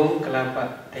mind-borne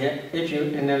kalapa, if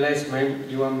you analyze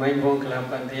your mind-borne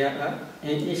kalapa,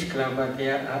 in each kalapa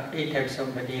there are 8 types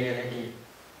of materiality.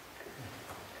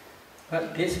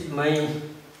 But this mind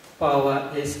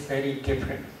power is very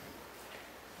different.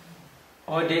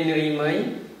 Ordinary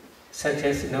mind, such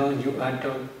as now you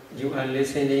are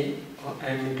listening or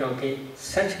I am talking,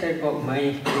 such type of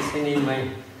mind, listening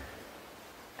mind,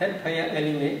 that fire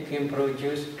element can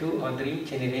produce 2 or 3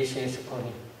 generations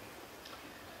only.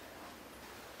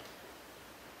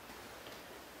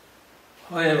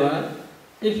 However,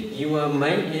 if your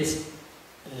mind is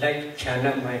like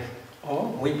jhana mind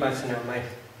or Vipassanā mind,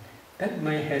 that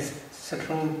mind has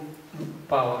strong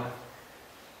power.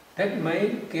 That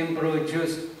mind can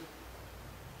produce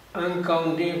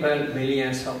uncountable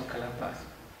millions of kalpas.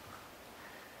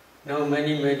 Now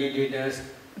many meditators,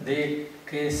 they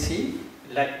can see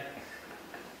light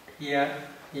here,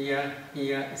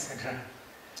 etc.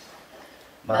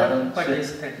 What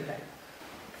is that light?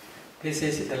 This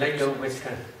is the light of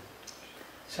wisdom.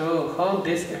 So how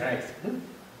this arises?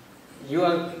 You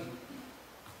are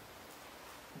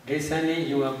discerning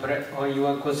your breath, or you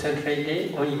are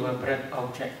concentrating on your breath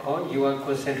object, or you are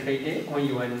concentrating on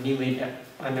your nimitta,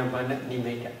 anapana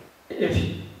nimitta. If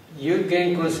you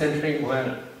can concentrate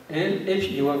well, and if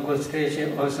your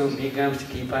concentration also becomes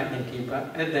deeper and deeper,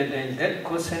 at that time that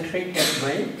concentrated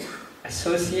mind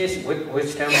associates with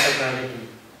wisdom faculty.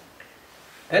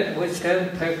 That wisdom,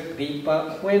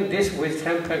 when this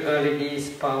wisdom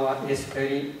faculty's power is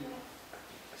very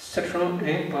strong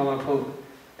and powerful,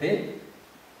 then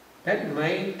that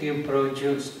mind can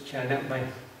produce jhana mind,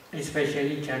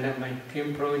 especially jhana mind,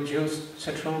 can produce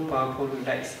strong powerful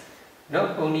lights,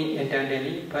 not only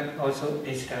internally but also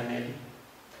externally.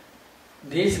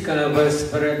 These kalpas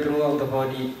spread throughout the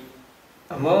body.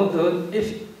 Among those,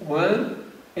 if one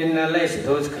analyze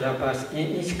those kalpas,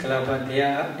 in each kalapa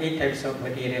there are 8 types of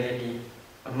materiality.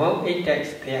 Among 8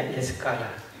 types there is kala.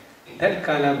 That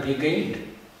kala begins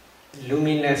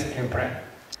luminous and bright.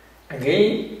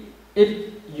 Again,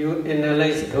 if you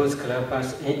analyze those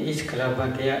kalpas, in each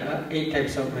kalapa there are 8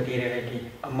 types of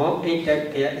materiality. Among 8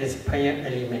 types there is fire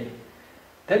element.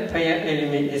 That fire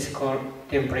element is called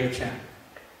temperature.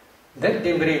 That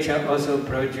temperature also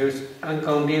produces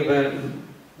uncountable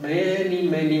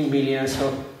many millions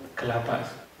of kalpas.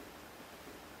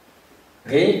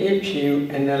 Again, if you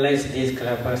analyze these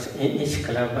kalpas, in each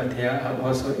kalapa there are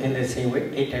also in the same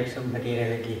way 8 types of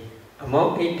materiality.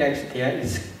 Among 8 types there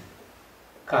is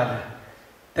kala.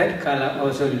 That kala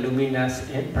also luminous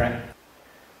and bright.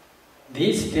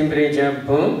 These temperature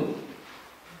burn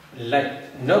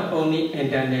light not only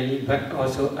internally but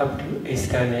also up to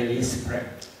externally spread.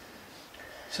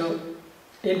 So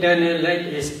internal light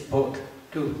is both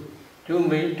two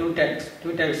types.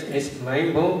 2 types is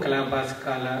mind-borne kalapas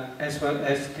kala as well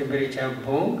as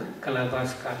temperature-borne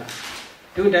kalapas kala.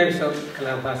 2 types of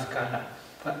kalapas kala.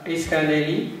 But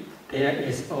externally there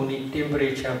is only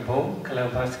temperature-borne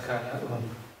kalapas kala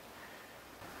only.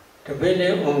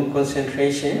 Depending on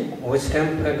concentration,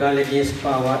 wisdom faculty's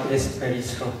power is very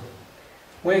strong.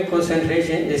 When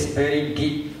concentration is very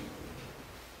deep,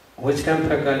 wisdom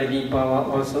faculty power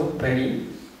also very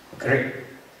great.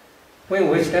 When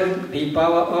the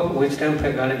power of wisdom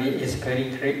faculty is very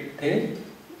great, then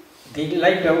the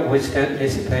light of wisdom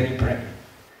is very bright.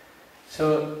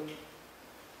 So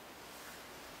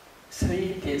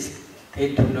scientists,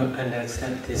 they do not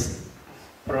understand this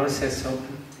process of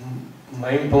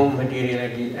mind-borne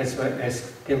materiality as well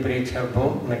as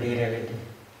temperature-borne materiality.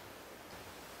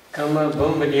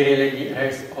 Karma-borne materiality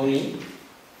arises only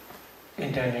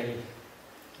internally,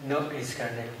 not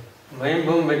externally.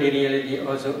 Mind-borne materiality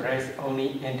also arises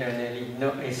only internally,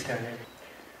 not externally.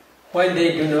 Why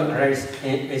they do not arise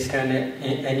in external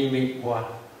in animate world?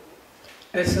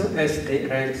 As soon as they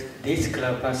rise, these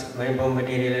kalpas, mind-borne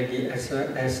materiality as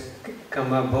well as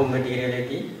karma-borne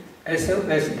materiality, as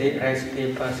soon as they rise,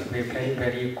 they pass away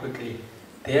very quickly.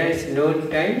 There is no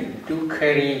time to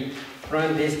carry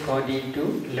from this body to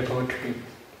laboratory.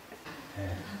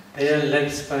 Their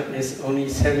lifespan is only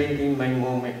 70 mind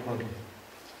moment only.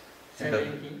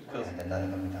 70.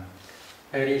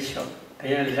 Very short.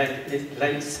 Their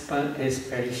lifespan is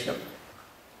very short.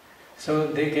 So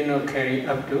they cannot carry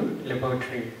up to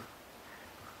laboratory.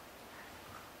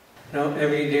 Now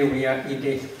every day we are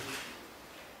eating.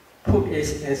 Food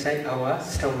is inside our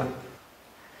stomach.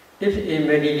 If a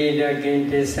meditator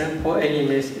can discern 4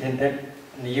 elements in that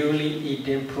newly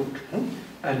eaten food,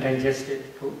 undigested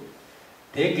food,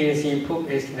 they can see food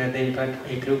is nothing but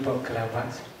a group of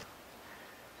kalapas.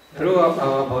 Throughout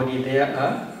our body there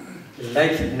are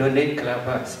life-knowing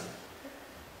kalapas.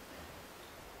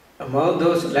 Among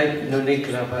those life-knowing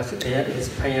kalapas there is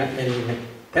fire element.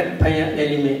 That fire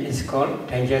element is called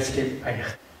digestive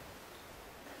fire.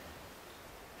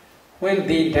 When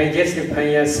the digestive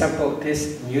fire supports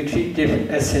this nutritive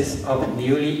essence of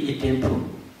newly eaten food,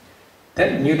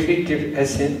 that nutritive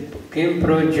essence can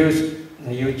produce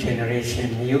new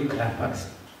generation, new kalapas.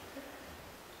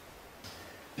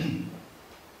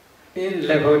 In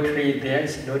laboratory there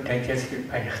is no digestive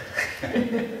fire.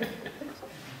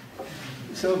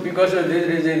 So because of this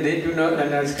reason they do not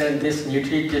understand this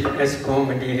nutritive as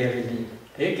materiality.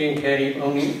 They can carry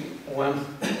only one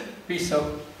piece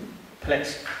of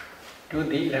flesh to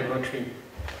the laboratory.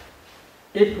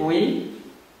 If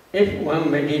one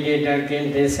meditator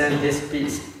can discern this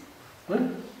piece,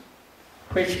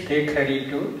 which they carry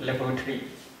to laboratory,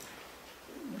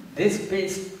 this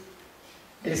piece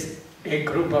is a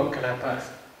group of kalapas.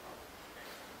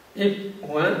 If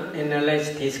one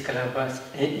analyzes these kalapas,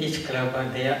 in each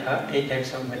kalapa there are 8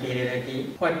 types of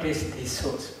materiality. What is the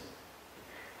source?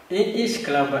 In each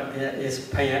kalapa there is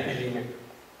fire element.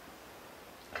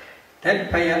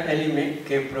 That fire element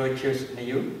can produce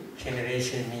new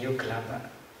generation, new kalapa.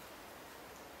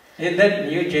 In that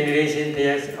new generation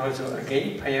there is also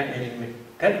again fire element.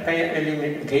 That fire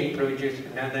element again produces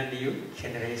another new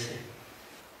generation.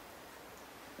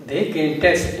 They can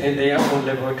test in their own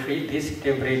laboratory this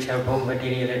temperature bomb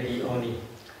materiality only.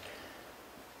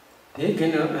 They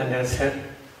cannot understand,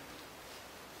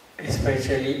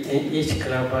 especially in each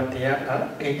kalapa there are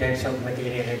 8 types of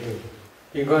materiality,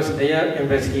 because their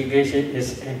investigation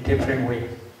is in different way.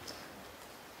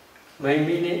 My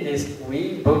meaning is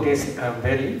we Buddhists are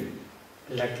very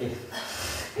lucky.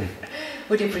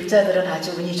 우리 불자들은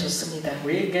아주 운이 좋습니다.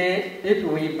 We can, if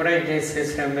we practice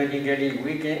systematically,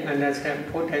 we can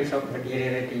understand 4 types of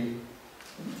materiality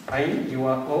by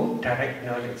your own direct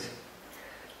knowledge.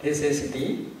 This is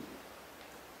the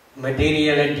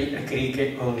materiality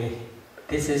aggregate only.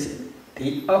 This is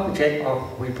the object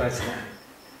of Vipassanā.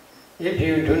 If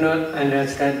you do not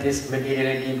understand this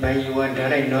materiality by your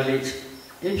direct knowledge,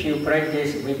 if you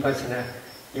practice Vipassanā,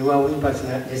 your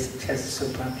Vipassanā is just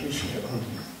superficial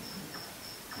only.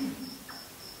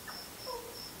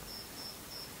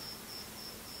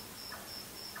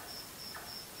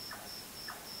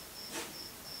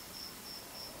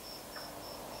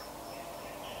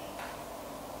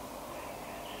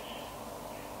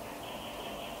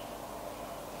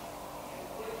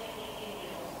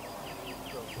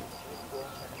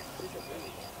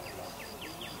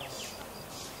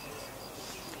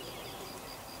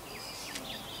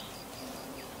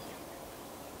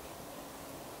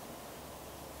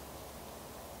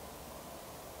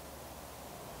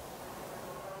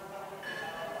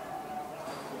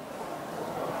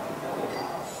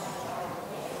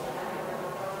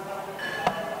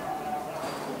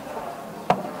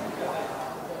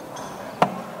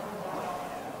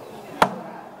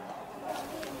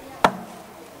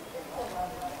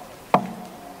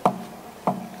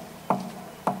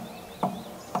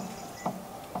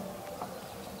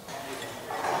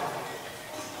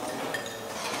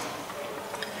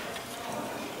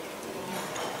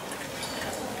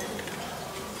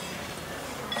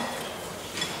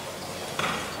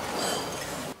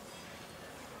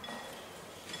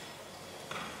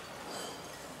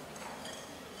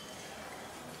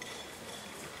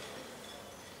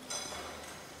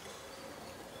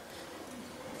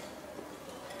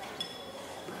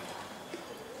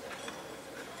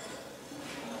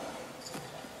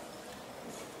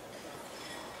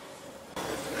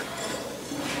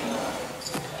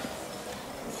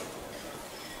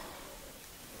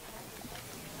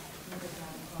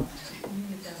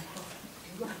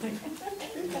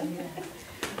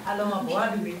 Alo bố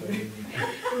đi bị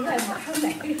người mà không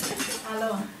này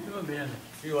alo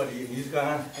cái gọi là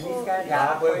Niska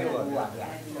giá với cái gọi là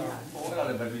cái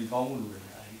là bởi vì có một người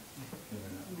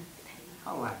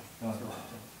không à đó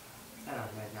là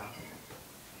về đó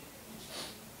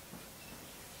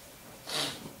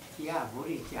chỉ là bố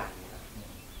đi chả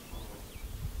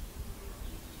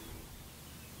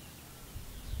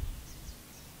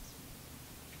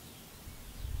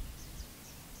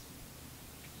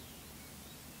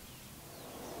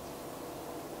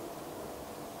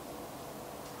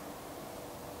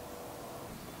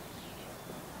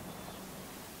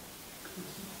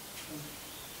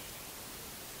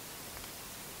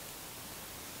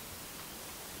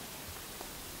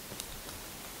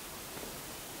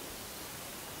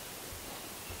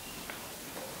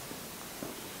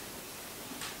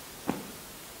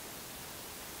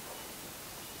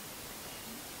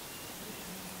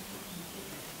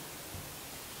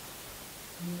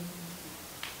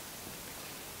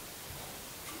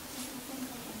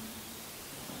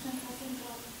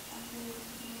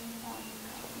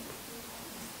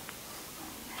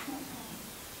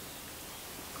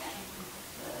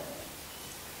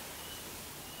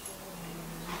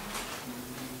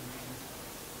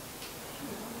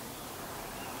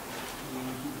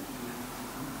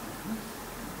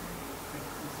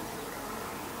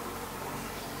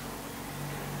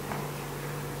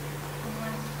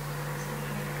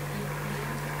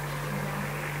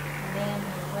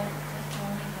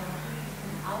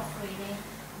feeling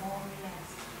more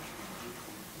relaxed.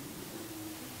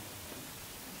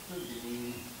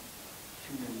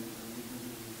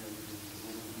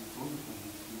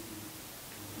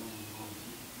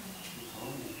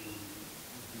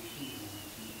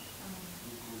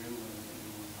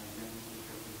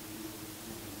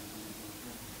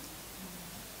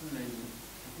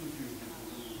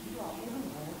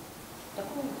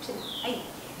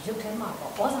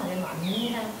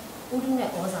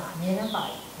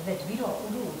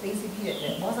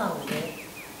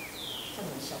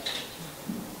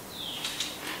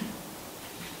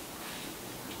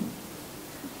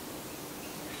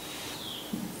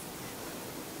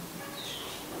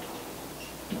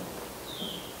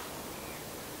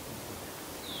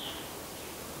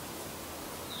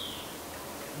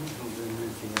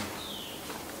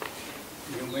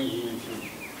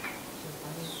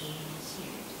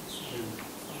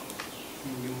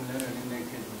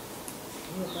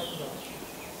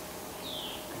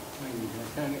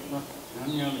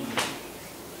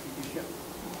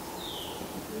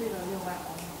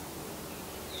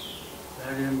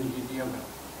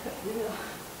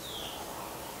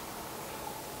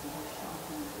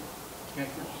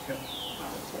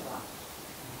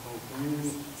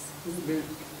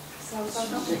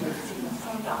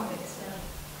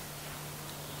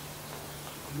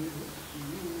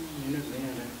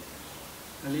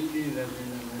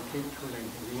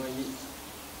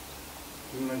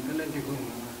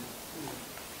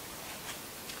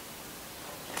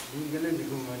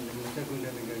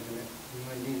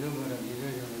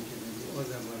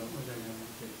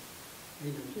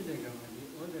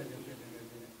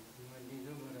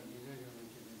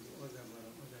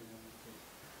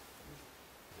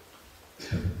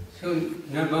 So,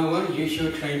 number one, you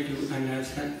should try to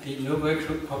understand the noble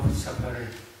truth of suffering.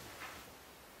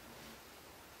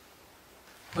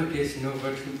 What is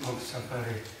noble truth of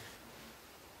suffering?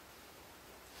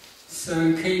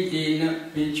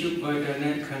 Sankhaitena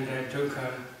Vichuppadana Khanda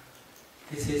Dukkha.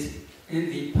 This is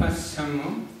in the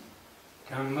Vipassanā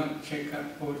Dhamma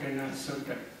Chekka Bodhana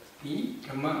Sutta, the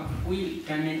Dhamma Wheel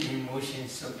Turning in Motion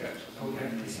Sutta, Buddha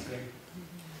display.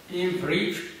 In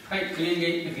brief, 5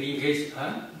 clinging aggregates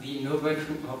are the noble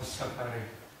truth of suffering.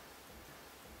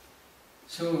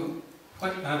 So,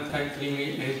 what are 5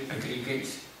 clinging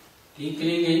aggregates? The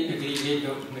clinging aggregate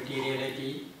of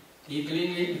materiality, the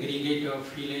clinging aggregate of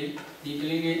feeling, the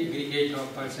clinging aggregate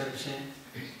of perception,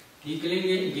 the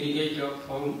clinging aggregate of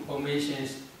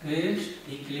formations, and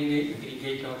the clinging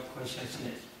aggregate of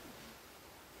consciousness.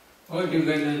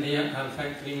 Altogether, there are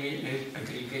 5 clinging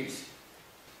aggregates.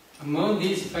 Among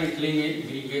these 5 clinging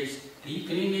aggregates, the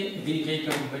clinging aggregate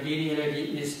of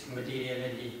materiality is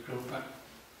materiality, Rūpa.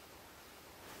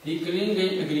 The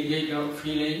clinging aggregate of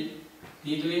feeling,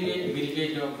 the clinging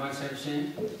aggregate of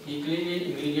perception, the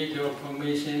clinging aggregate of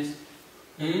formations,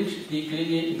 and the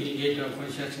clinging aggregate of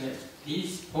consciousness.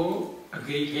 These 4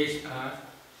 aggregates are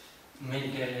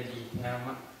mentality,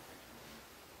 Nāma.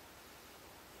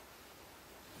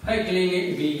 5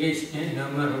 clinging aggregates in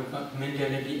Nāma Rūpa,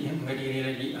 mentality and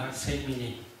materiality are same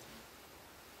meaning.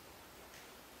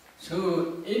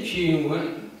 So, if you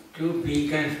want to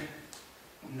become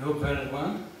noble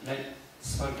one, like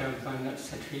Sotapanna,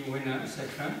 Satrivanna,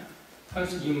 etc.,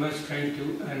 first you must try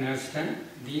to understand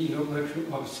the noble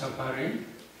truth of suffering.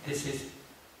 This is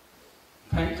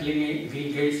 5 clinging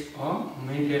aggregates of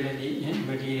mentality and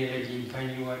materiality by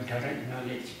your direct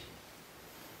knowledge.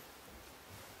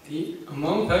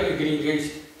 Among 5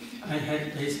 aggregates, I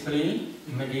had explained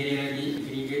materiality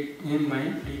aggregate in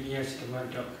my previous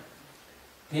talk.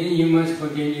 Then you must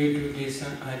continue to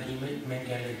discern ultimate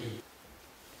mentality.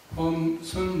 For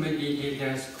some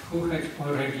meditators who have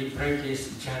already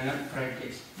practiced jhana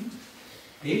practice,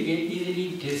 they can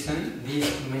easily discern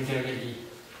this mentality.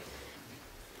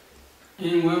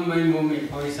 In one mind moment,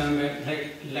 for example,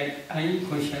 like I am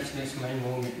consciousness mind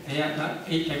moment, there are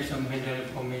 8 types of mental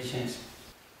formations.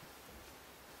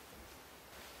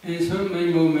 In some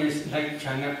mind moments, like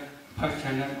jhana, past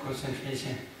jhana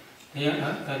concentration, there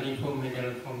are 34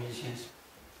 mental formations.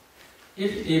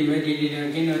 If the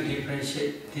meditator cannot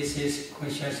differentiate, this is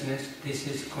consciousness, this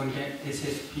is contact, this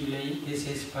is feeling, this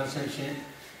is perception,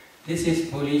 this is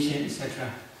volition,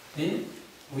 etc., then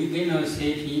we cannot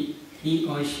say he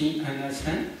or she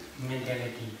understands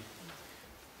mentality.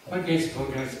 What is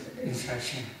Buddha's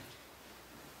instruction?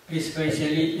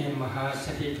 Especially in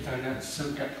Mahasatipatthana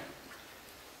Sutta,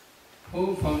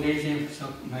 4 foundations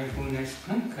of mindfulness,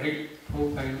 correct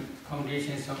 4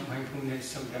 foundations of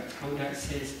mindfulness Sutta, Buddha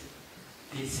says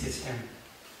this system.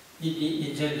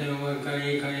 Iti ijadawa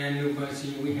kaya kaya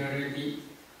nupasi viharati,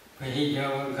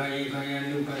 pahijava kaya kaya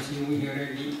nupasi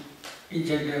viharati,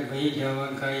 Ijada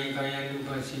Vaidava Kaya Kaya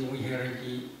Nupasi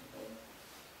Viharati.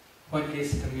 What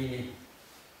is the meaning?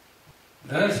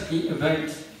 Thus he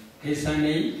abides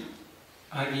desane,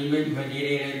 ultimate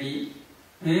materiality,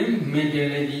 and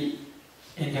mentality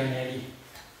internally.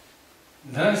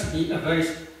 Thus he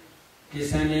abides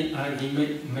desane,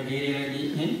 ultimate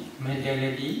materiality, and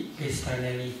mentality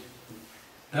externally.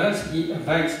 Thus he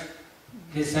abides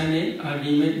desane,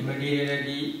 ultimate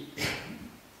materiality,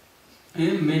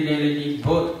 and mentality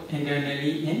both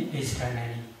internally and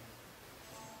externally.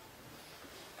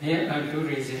 There are two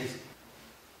reasons.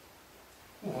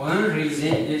 One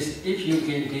reason is if you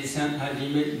can discern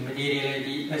ultimate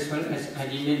materiality as well as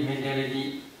ultimate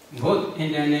mentality both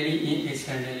internally and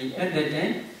externally, at that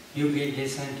time you can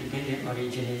discern dependent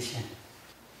origination.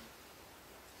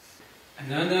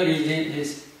 Another reason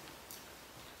is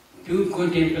to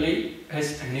contemplate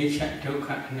as nature,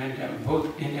 dukkha, anatta, both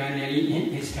internally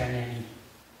and externally.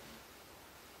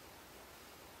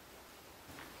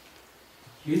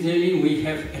 Usually we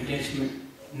have attachment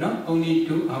not only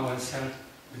to ourselves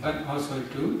but also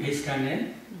to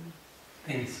external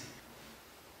things.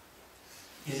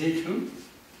 Is it true?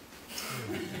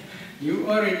 You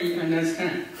already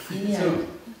understand. Yeah. So,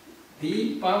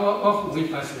 the power of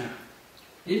Vipassanā.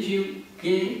 If you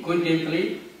can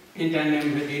contemplate internal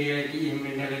materiality and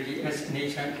mentality as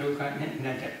nature, dukkha, and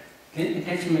anatta, then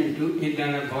attachment to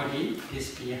internal body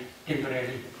disappears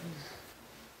temporarily.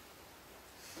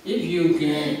 If you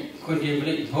can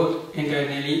contemplate both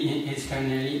internally and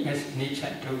externally as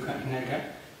nature, dukkha, anatta,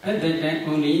 at that time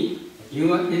only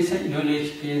your insight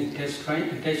knowledge can destroy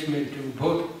attachment to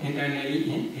both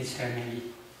internally and externally.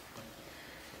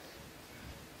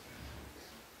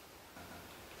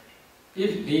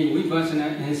 If the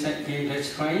Vipassanā insight can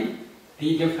destroy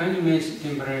the defilements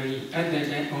temporarily, at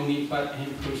that time only path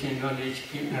and fruition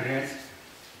knowledge can arise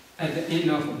at the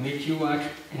end of matured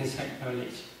insight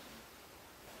knowledge.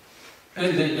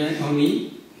 At that time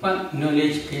only path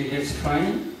knowledge can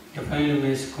destroy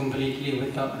defilements completely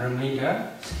without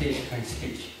remainder, stage by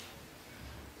stage.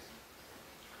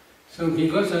 So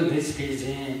because of this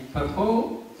reason,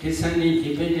 before discerning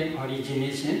dependent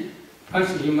origination,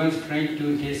 first you must try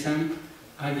to discern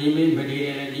ultimate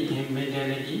materiality and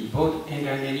mentality both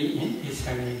internally and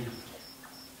externally.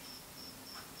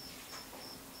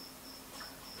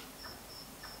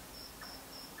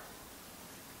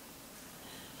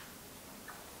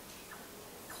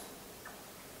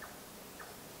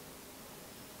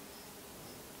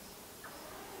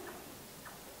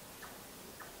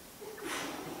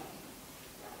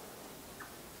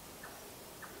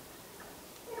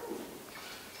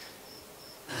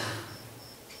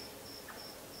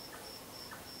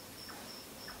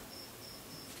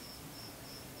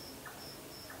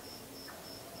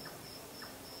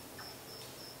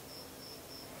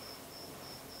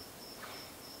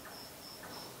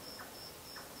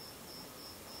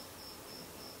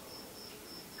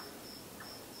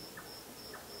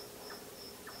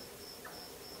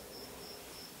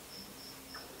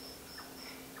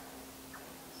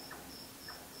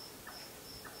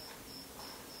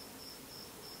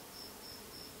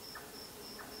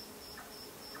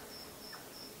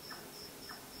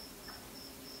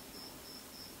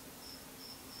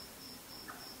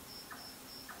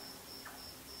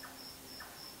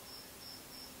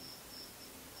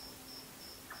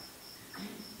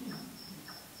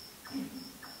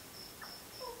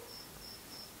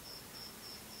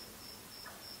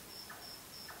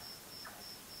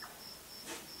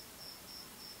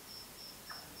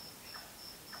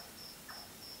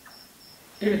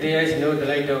 If there is no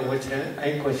light of wisdom,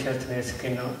 eye consciousness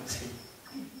cannot see.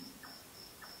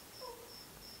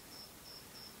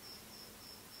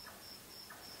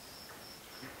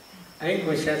 Eye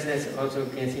consciousness also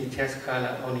can see just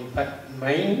color only, but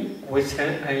mind,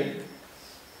 wisdom, eye,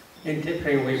 in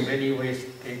different ways, many ways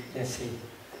they can see.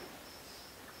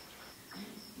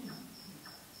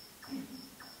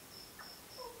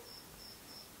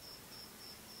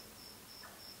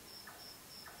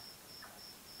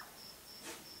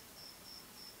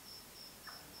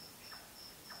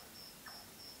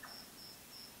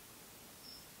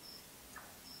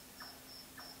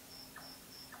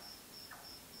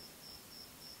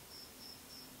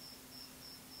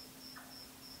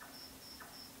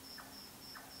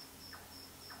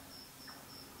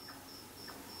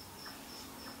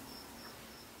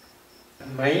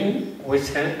 Mind,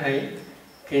 wisdom, I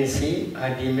can see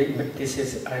ultimate, this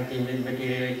is ultimate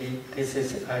materiality, this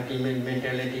is ultimate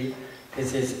mentality,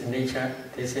 this is nature,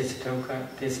 this is dukkha,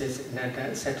 this is anatta,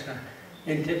 etc.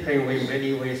 In different ways,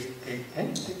 many ways they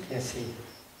can see.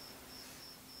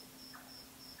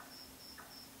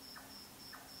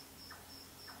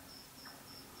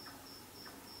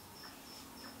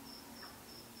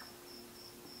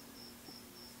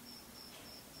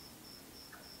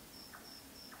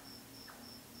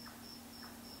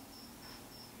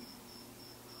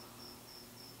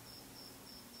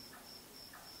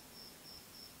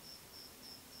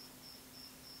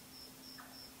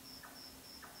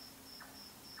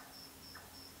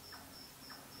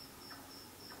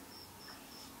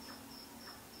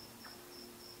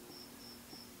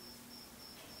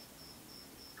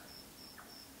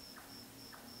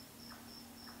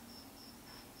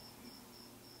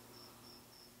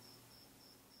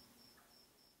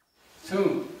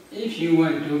 you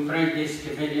want to practice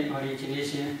dependent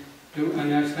origination to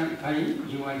understand by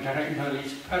your direct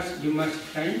knowledge, first you must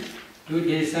try to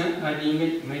discern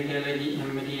ultimate mentality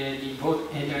and materiality,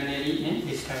 both internally and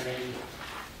externally.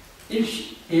 If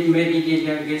a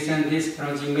meditator discerns this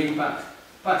proximate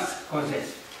past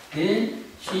causes, then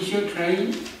she should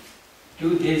try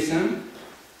to discern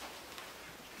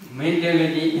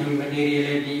mentality and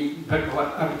materiality, but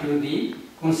up to the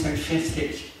conception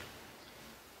stage.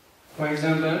 For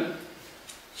example,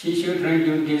 she should try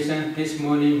to discern this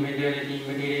morning mentality,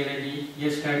 materiality,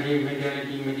 yesterday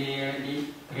mentality, materiality,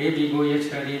 day before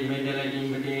yesterday mentality,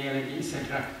 materiality,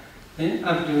 etc. Then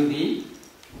up to the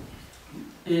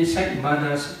inside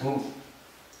mother's womb,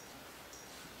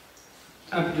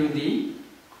 up to the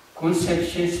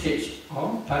conception stage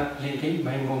or path linking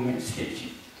by moment stage.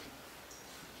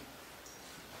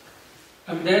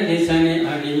 After discerning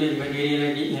ultimate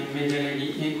materiality and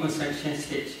mentality in conception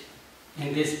stage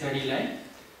in this very life,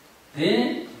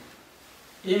 then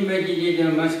a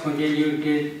meditator must continue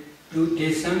to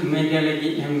discern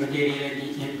mentality and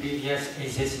materiality in previous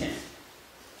existence,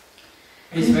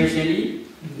 especially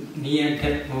near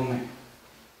death moment.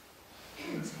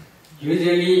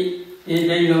 Usually in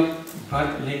kind of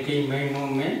birth linking mind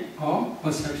moment or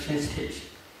conception stage,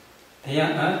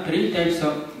 there are 3 types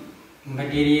of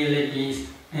materialities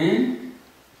and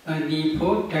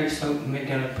 24 types of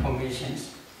mental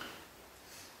formations.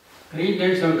 3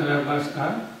 types of kalabas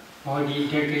are body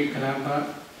decade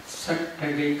kalapa, sak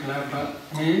decade kalapa,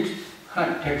 and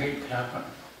heart decade kalapa.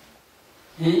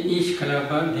 In each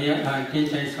kalapa there are 10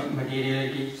 types of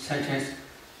materiality such as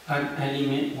earth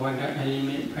element, water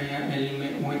element, fire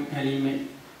element, wind element,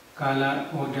 color,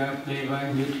 odor,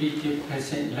 flavor, nutritive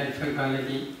acid, life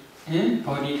faculty, and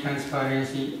body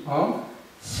transparency or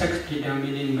sex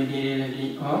determining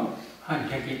materiality or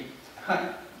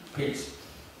heart base.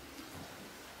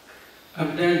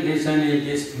 After discerning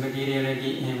this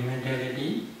materiality and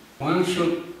mentality, one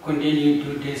should continue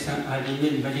to discern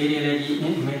ultimate materiality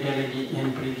and mentality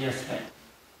in previous life.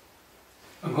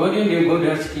 According to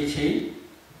Buddha's teaching,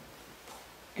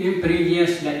 in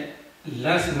previous life,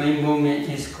 last mind moment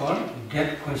is called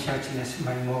death consciousness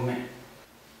mind moment.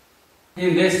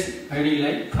 In this very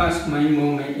life, first mind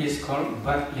moment is called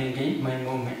birth linking mind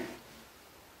moment.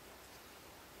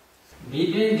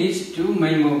 Between these 2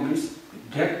 mind moments,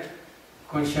 death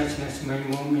consciousness mind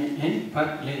moment and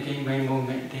birth linking mind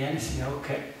moment, there is no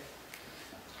gap,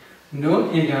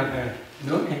 no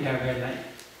interval life.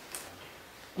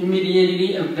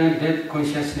 Immediately after death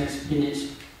consciousness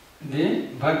finished, the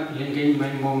birth linking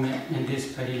mind moment in this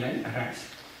very life arises.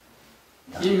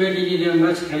 The meditator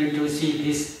must try to see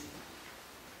these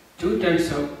 2 types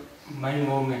of mind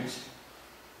moments.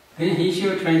 Then he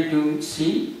should try to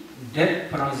see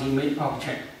death proximate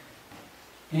object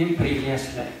in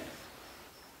previous life.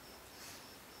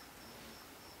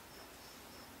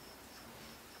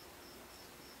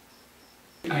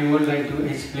 I would like to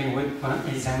explain with one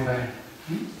example.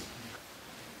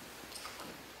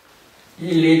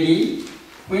 A lady,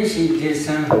 when she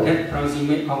discerned that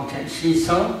proximate object, she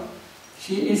saw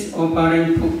she is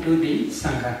offering food to the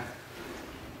Sangha.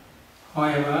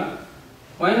 However,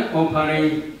 when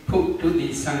offering food to the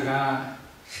Sangha,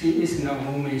 she is no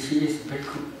woman, she is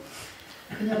bhikkhu.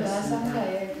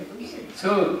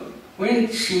 So,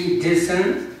 when she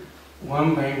discerned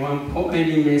one by one 4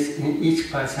 elements in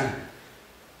each person,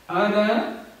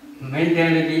 other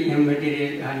mentality and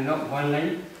materiality are not one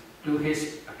line to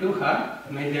her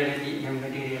mentality and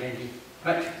materiality.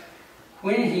 But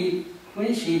when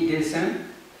she discerned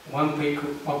one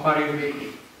bhikkhu, offering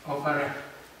bhikkhu,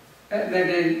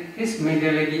 then his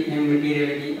mentality and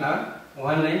materiality are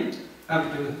one line up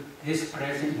to this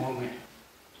present moment.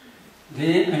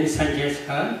 Then I suggest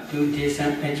her to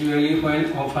discern actually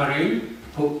when offering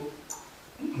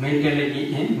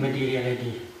mentality and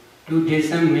materiality. To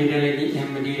discern mentality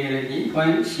and materiality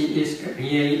when she is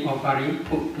really offering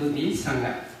food to the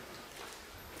Sangha.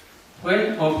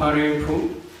 When offering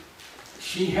food,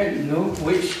 she had no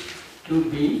wish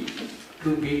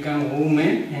to become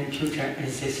woman in future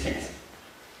existence.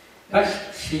 But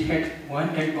she had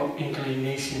one type of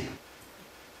inclination.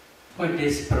 What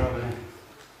is the problem?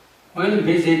 When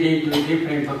visiting to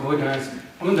different pagodas,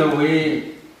 on the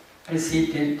way,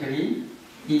 accidentally,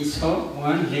 he saw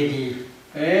one lady,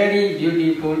 very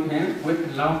beautiful and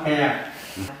with long hair.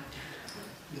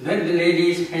 That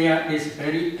lady's hair is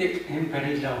very thick and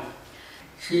very long.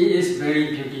 She is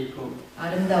very beautiful.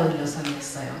 아름다운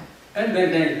여성이었어요. And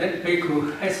then that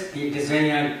bhikkhu has the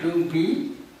desire to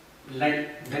be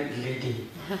like that lady.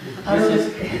 바로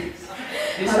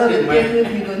그때 그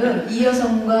비구는 이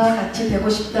여성과 같이 되고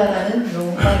싶다라는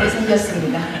욕망이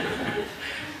생겼습니다.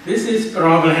 This is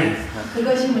problem.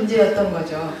 그것이 문제였던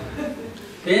거죠.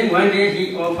 Then one day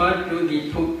he offered to the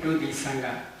food to the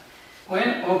Sangha.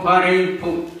 When offering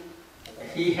food,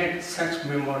 he had such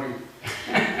memory.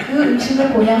 그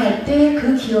음식을 보양할 때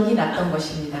그 기억이 났던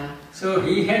것입니다. So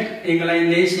he had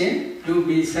inclination to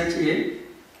be such a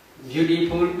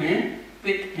beautiful and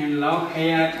thick and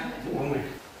long-haired woman.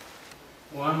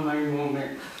 One by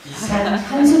moment,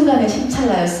 한순간에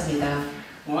심찰나였습니다.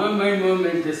 one by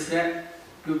moment decide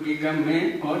to become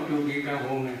man or to become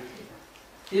woman.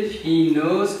 If he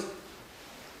knows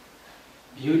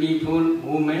beautiful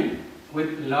woman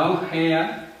with long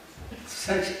hair,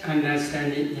 such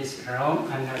understanding is wrong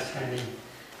understanding.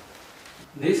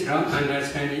 This wrong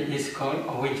understanding is called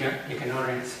avijja,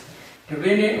 ignorance.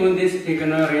 Depending on this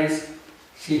ignorance,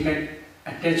 she had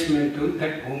attachment to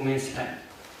that woman's life.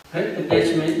 That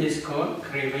attachment is called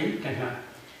craving, tanha.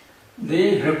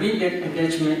 The repeated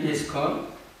attachment is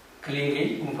called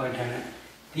clinging, upadana.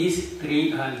 These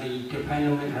three are the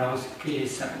defilement rounds,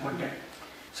 kilesa, order.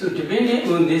 So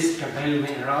depending on this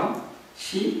defilement round,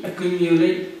 she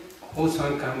accumulates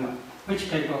wholesome karma. Which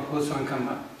type of wholesome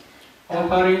karma?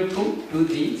 Offering food to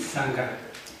the Sangha.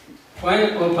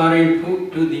 While offering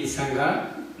food to the Sangha,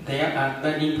 there are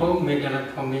 34 mental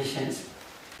formations.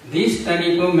 These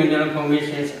 34 mental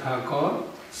formations are called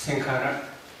sankhara.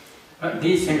 But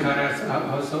these sankharas are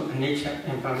also nature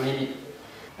and permanent.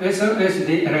 As soon as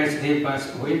they arise, they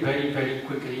pass away very, very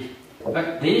quickly.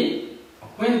 But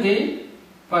when they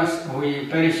pass away,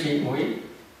 perishing away,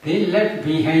 they left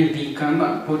behind the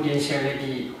karma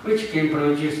potentiality which can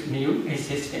produce new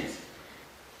existence.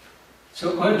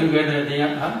 So altogether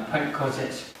there are 5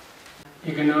 causes: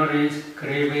 ignorance,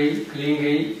 craving,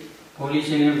 clinging,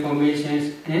 volitional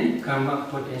formations, and karma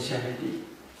potentiality.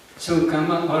 So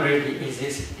karma already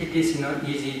exists. It is not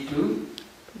easy to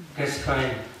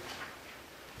destroy.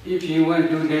 If you want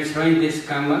to destroy this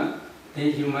karma,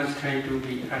 then you must try to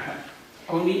be arhat.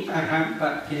 Only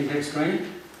arhat can destroy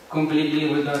completely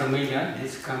without remainder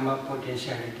this karma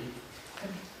potentiality.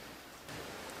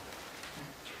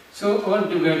 So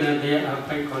altogether there are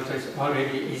 5 causes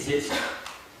already exist.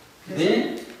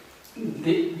 Then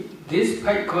these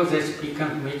 5 causes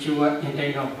become mature in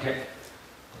time of death.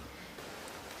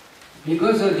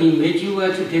 Because of the mature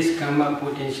to this karma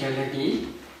potentiality,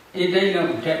 in time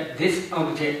of death, this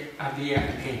object appears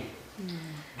again.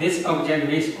 This object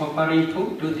means offering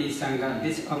food to the Sangha,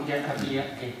 this object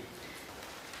appears again.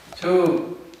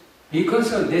 So,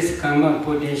 because of this karma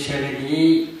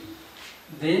potentiality,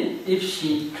 then if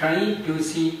she tries to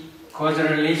see causal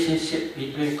relationship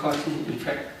between cause and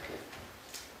effect,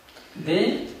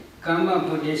 then karma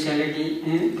potentiality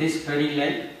in this very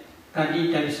life,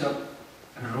 30 types of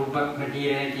Rūpa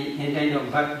materiality in time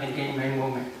of birth became my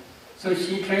moment. So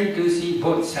she tried to see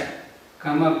both sides,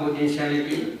 karma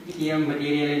potentiality, here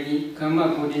materiality,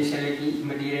 karma potentiality,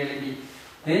 materiality.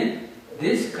 Then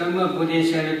this karma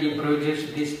potentiality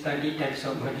produces these 30 types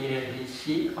of materiality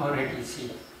she already sees.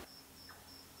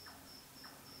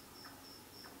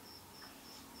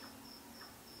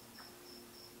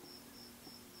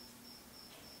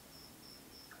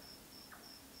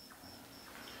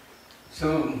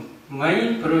 So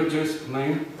mind produces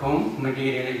mind from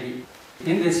materiality.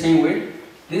 In the same way,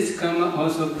 this karma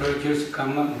also produces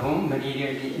karma from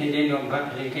materiality and then of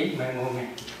birth decay by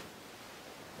moment.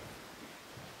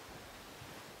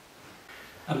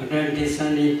 After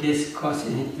discerning this cause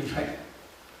and effect,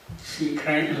 she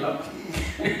cried a lot.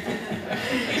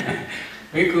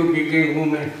 We could become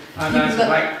woman, others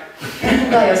white.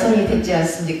 피부가 여성이 됐지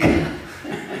않습니까?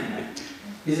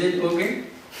 Is it okay?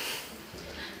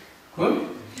 Good?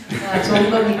 아, 좋은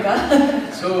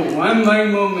겁니까? So one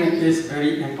mind movement is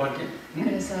very important.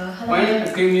 While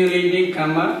accumulating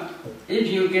karma, if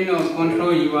you cannot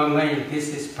control your mind,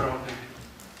 this is problem.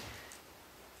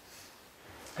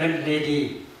 That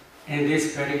lady in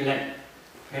this very light,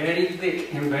 very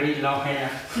thick and very long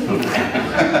hair.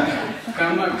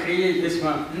 Karma create this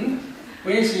one.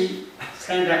 When she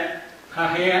stand up, her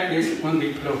hair is on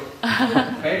the floor,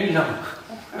 very long.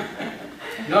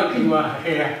 Not your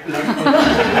hair like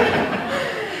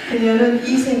그녀는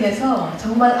이 생에서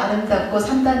정말 아름답고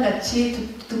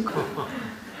산단같이 두껍고.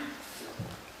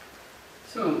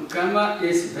 So karma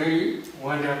is very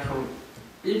wonderful.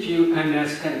 If you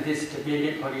understand this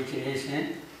dependent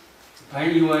origination by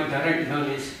your direct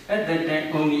knowledge, at that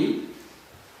time only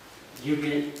you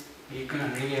can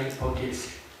become real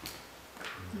Buddhist.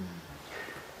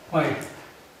 Why?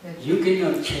 You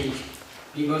cannot change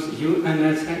because you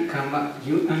understand karma.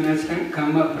 You understand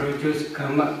karma produces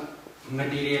karma,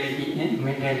 materiality and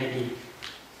mentality.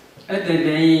 At the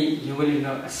day you will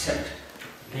not accept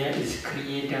there is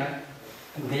creator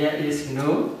there is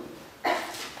no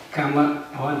karma,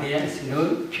 or there is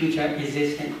no future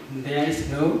existence, there is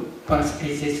no past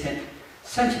existence.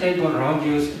 Such type of wrong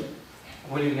views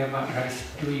will never arise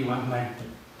to your mind.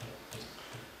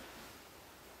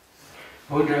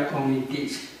 Buddha only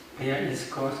teach there is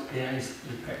cause, there is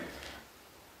effect.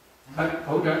 But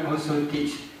Buddha also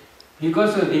teach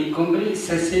because of the complete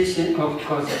cessation of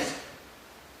causes,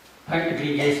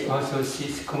 aggregates also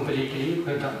cease completely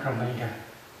without reminder.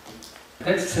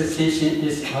 That cessation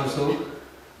is also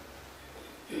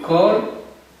called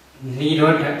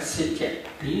Nirodha Satya,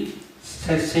 the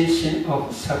cessation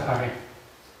of suffering,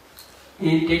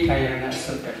 in Tikayana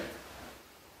Sutta.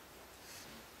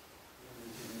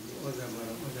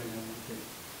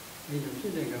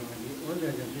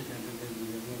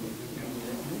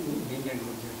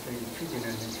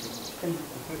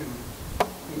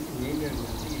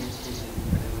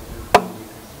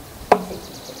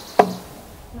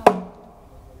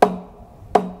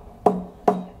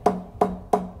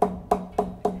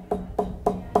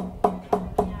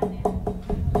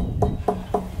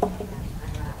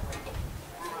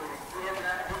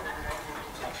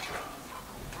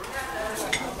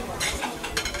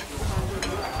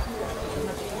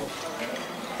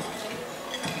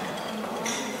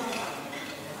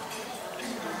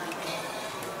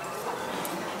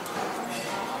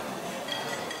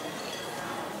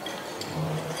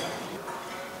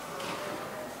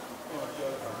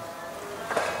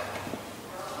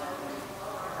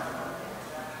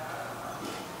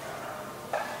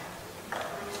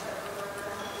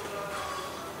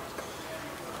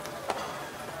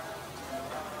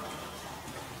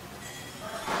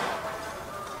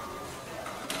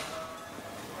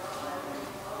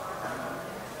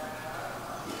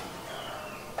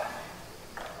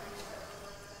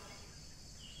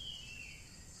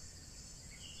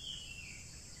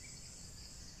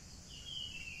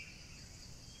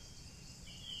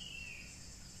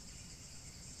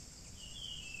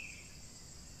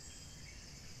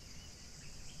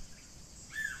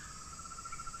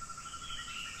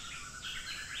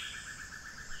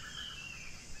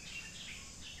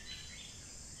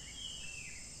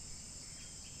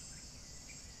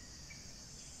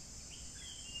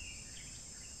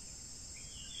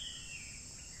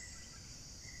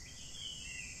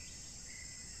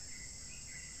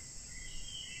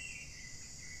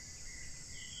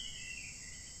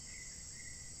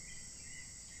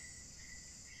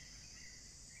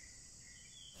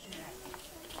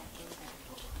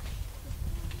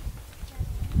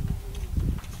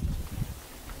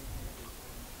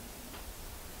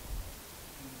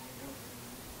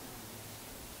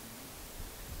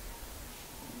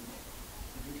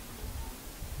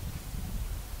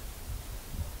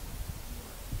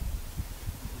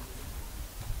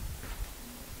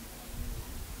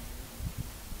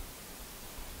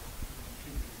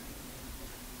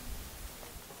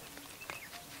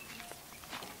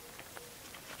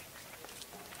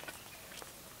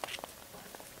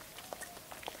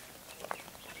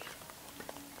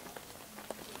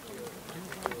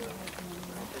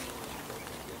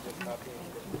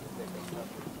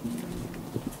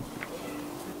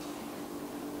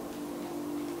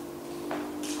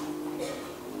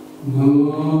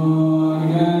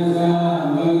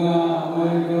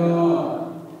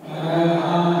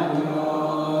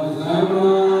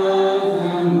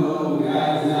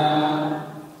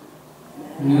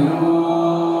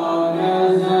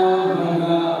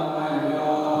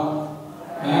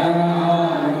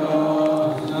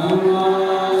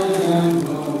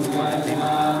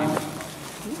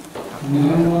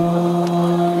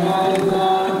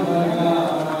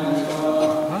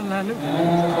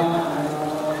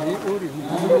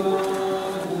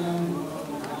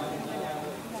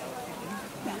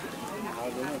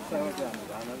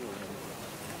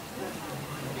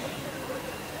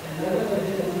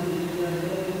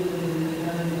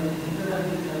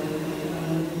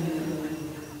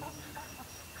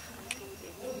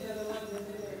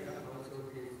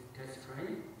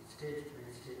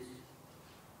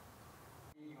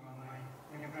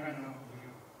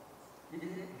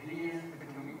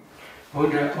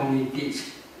 Buddha only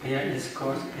teach there is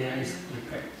cause, there is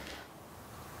effect.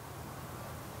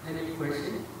 Any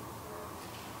question?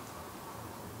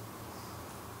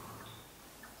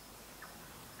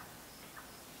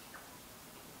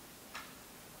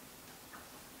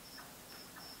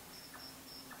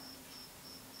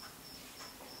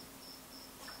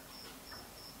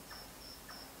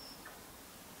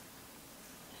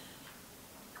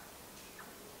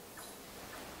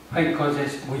 Five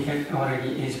causes we have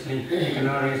already explained: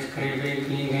 ignorance, craving,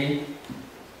 clinging,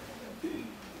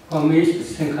 formation,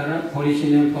 sankhara,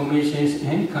 volitional formations,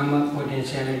 and karma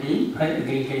potentiality, 5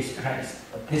 aggregates arise.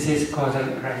 This is causal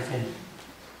arising.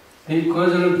 Then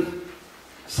causal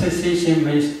cessation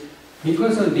means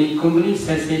because of the complete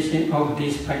cessation of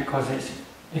these 5 causes,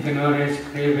 ignorance,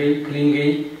 craving,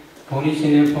 clinging,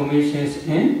 volitional formations,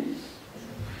 and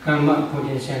karma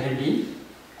potentiality,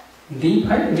 the 5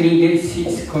 aggregates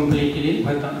cease completely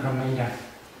without reminder.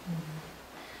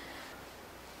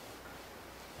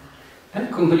 That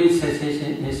complete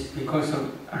cessation is because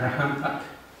of Arahant Path.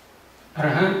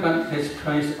 Arahant Path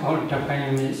destroys all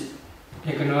defilements,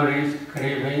 ignorance,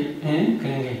 craving, and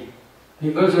clinging.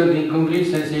 Because of the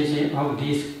complete cessation of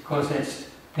these causes,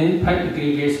 then 5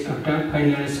 aggregates after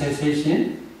final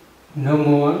cessation no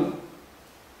more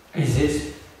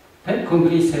exist. That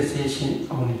complete cessation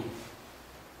only.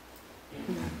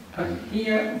 But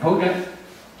here Buddha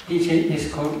teaching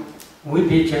is called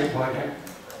Vipassanā.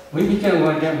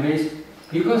 Vipassanā means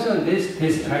because of this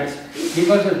rise,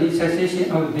 because of the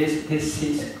cessation of this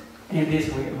cease, in this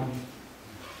way only.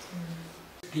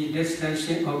 The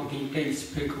destruction of the 10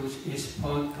 bhikkhus is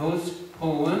for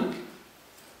one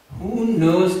who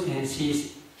knows and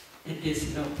sees. It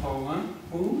is not for one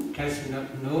who does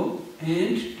not know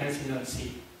and does not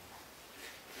see.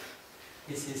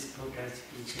 This is Buddha's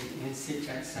teaching in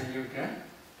Sita Sanyutta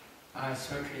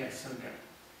Aswakriya Sutta.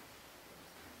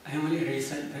 I only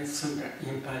recite that sutta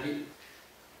in Pāli.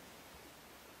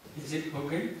 Is it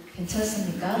okay?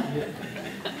 괜찮습니까?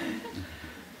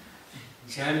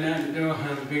 Janado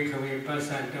ham bhikkhave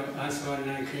passato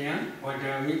asvanakya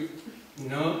vadami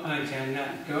no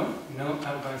ajanato no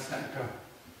abasato.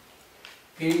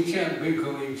 Kincha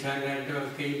bhikkhave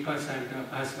janado kin passato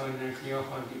asvanakya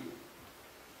hodi.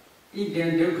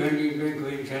 Idam dukkani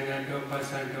bhikkhave janado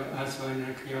passato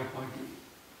asvanakya hodi.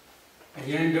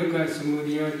 Ayan dukkha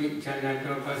samudayodi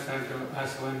janado passato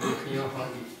asvanakya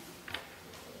hodi.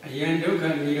 Ayan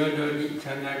dukkha nirododi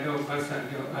janado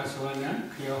passato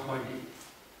asvanakya hodi.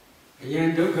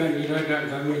 Ayan dukkha nirodha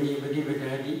gamini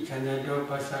vadivadadi janado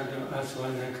passato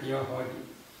asvanakya hodi.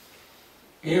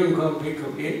 Evam ko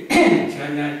bhikkhave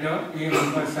janado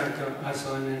evam passato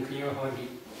asvanakya hodi.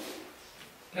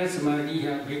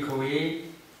 Tasmadiha bhikkhave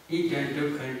idam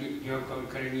dukkhandi yoga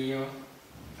karaniyo.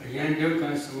 Ayan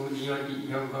dukkha samudayodi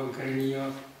yoga karaniyo.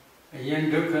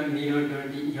 Ayan dukkha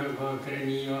nirododi yoga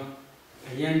karaniyo.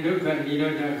 Ayan dukkha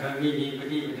nirodha gamini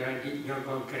vadivadadi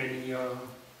yoga karaniyo.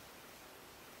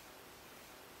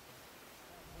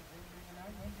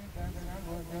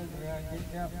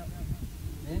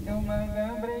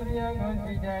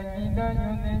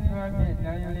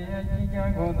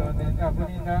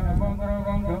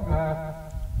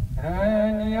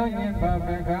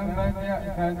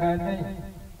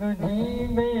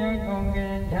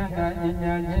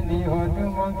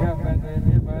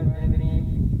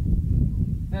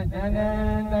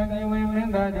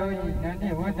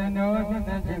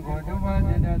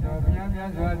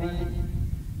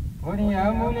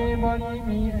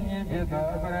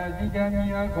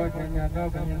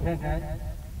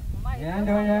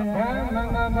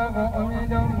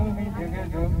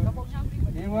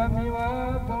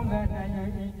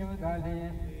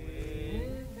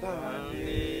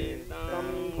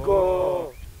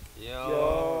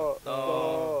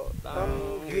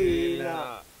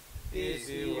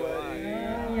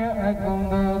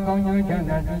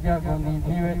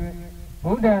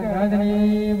 Buddha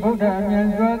Sadhani, Buddha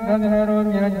Myanmar, Sadharo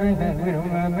Myanmar,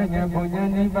 Viruma, Menya,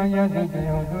 Pujani, Payasi,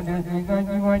 Sudasi,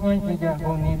 Kajiwaji, Sija,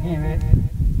 Puni, Pive,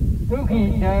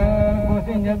 Tukita,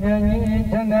 Kosinja, Piani,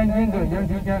 Chanda, Jindo,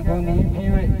 Yasija, Puni,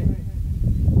 Pive,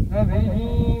 Abehi,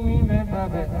 Vive,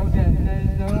 Pape, Osen,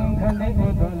 Zon, Kande,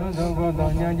 Odo, Godo,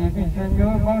 Nyadi, Pisanjo,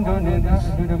 Bondo, Neda,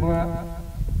 Sudabua,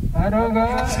 Aroga,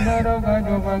 Naroga,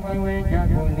 Doba, Kiwe,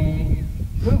 Jakuni,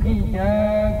 Tukita,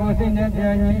 Kosinja,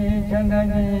 Piani, Chanda,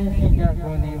 Sija,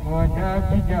 Puni, Wata,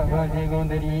 Pija, Vasi,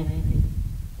 Gondari,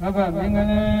 Aba,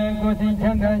 Mingana, Kosin,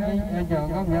 Chanda, Sija,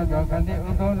 Gomya, Kande,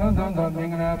 Odo,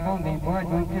 Mingana, Pondi,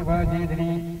 Watu, Piva,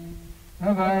 Sidri,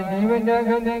 Aba, Divida,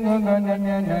 Kande, Gondo,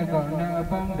 Nyana, Gona,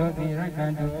 Pondo,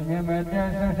 Rakandu, Yamata,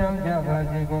 Sasha,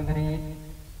 Vasi, Gondari,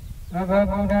 Aba,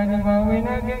 Buddha,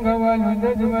 Wina, Kingawa,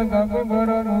 Luda, Dumaka,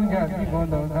 Boro, Luja,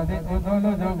 Pivondo, Kade, Odo,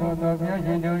 Godo,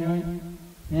 Piajido,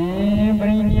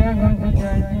 Brinia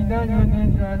Gonzia, Sida,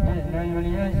 Yudinsa,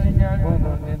 Yulia, Sija,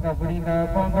 Godo, Tapurita,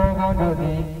 Pondo,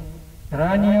 Gododi,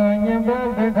 Ranio, Yamba,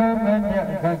 Beka,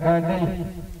 Kakade,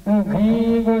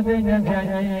 Uki, Godina,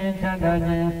 Chanda,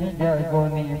 Sija,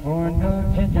 Goni, Pondo,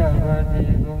 Sija, Vasi,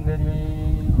 Gondari.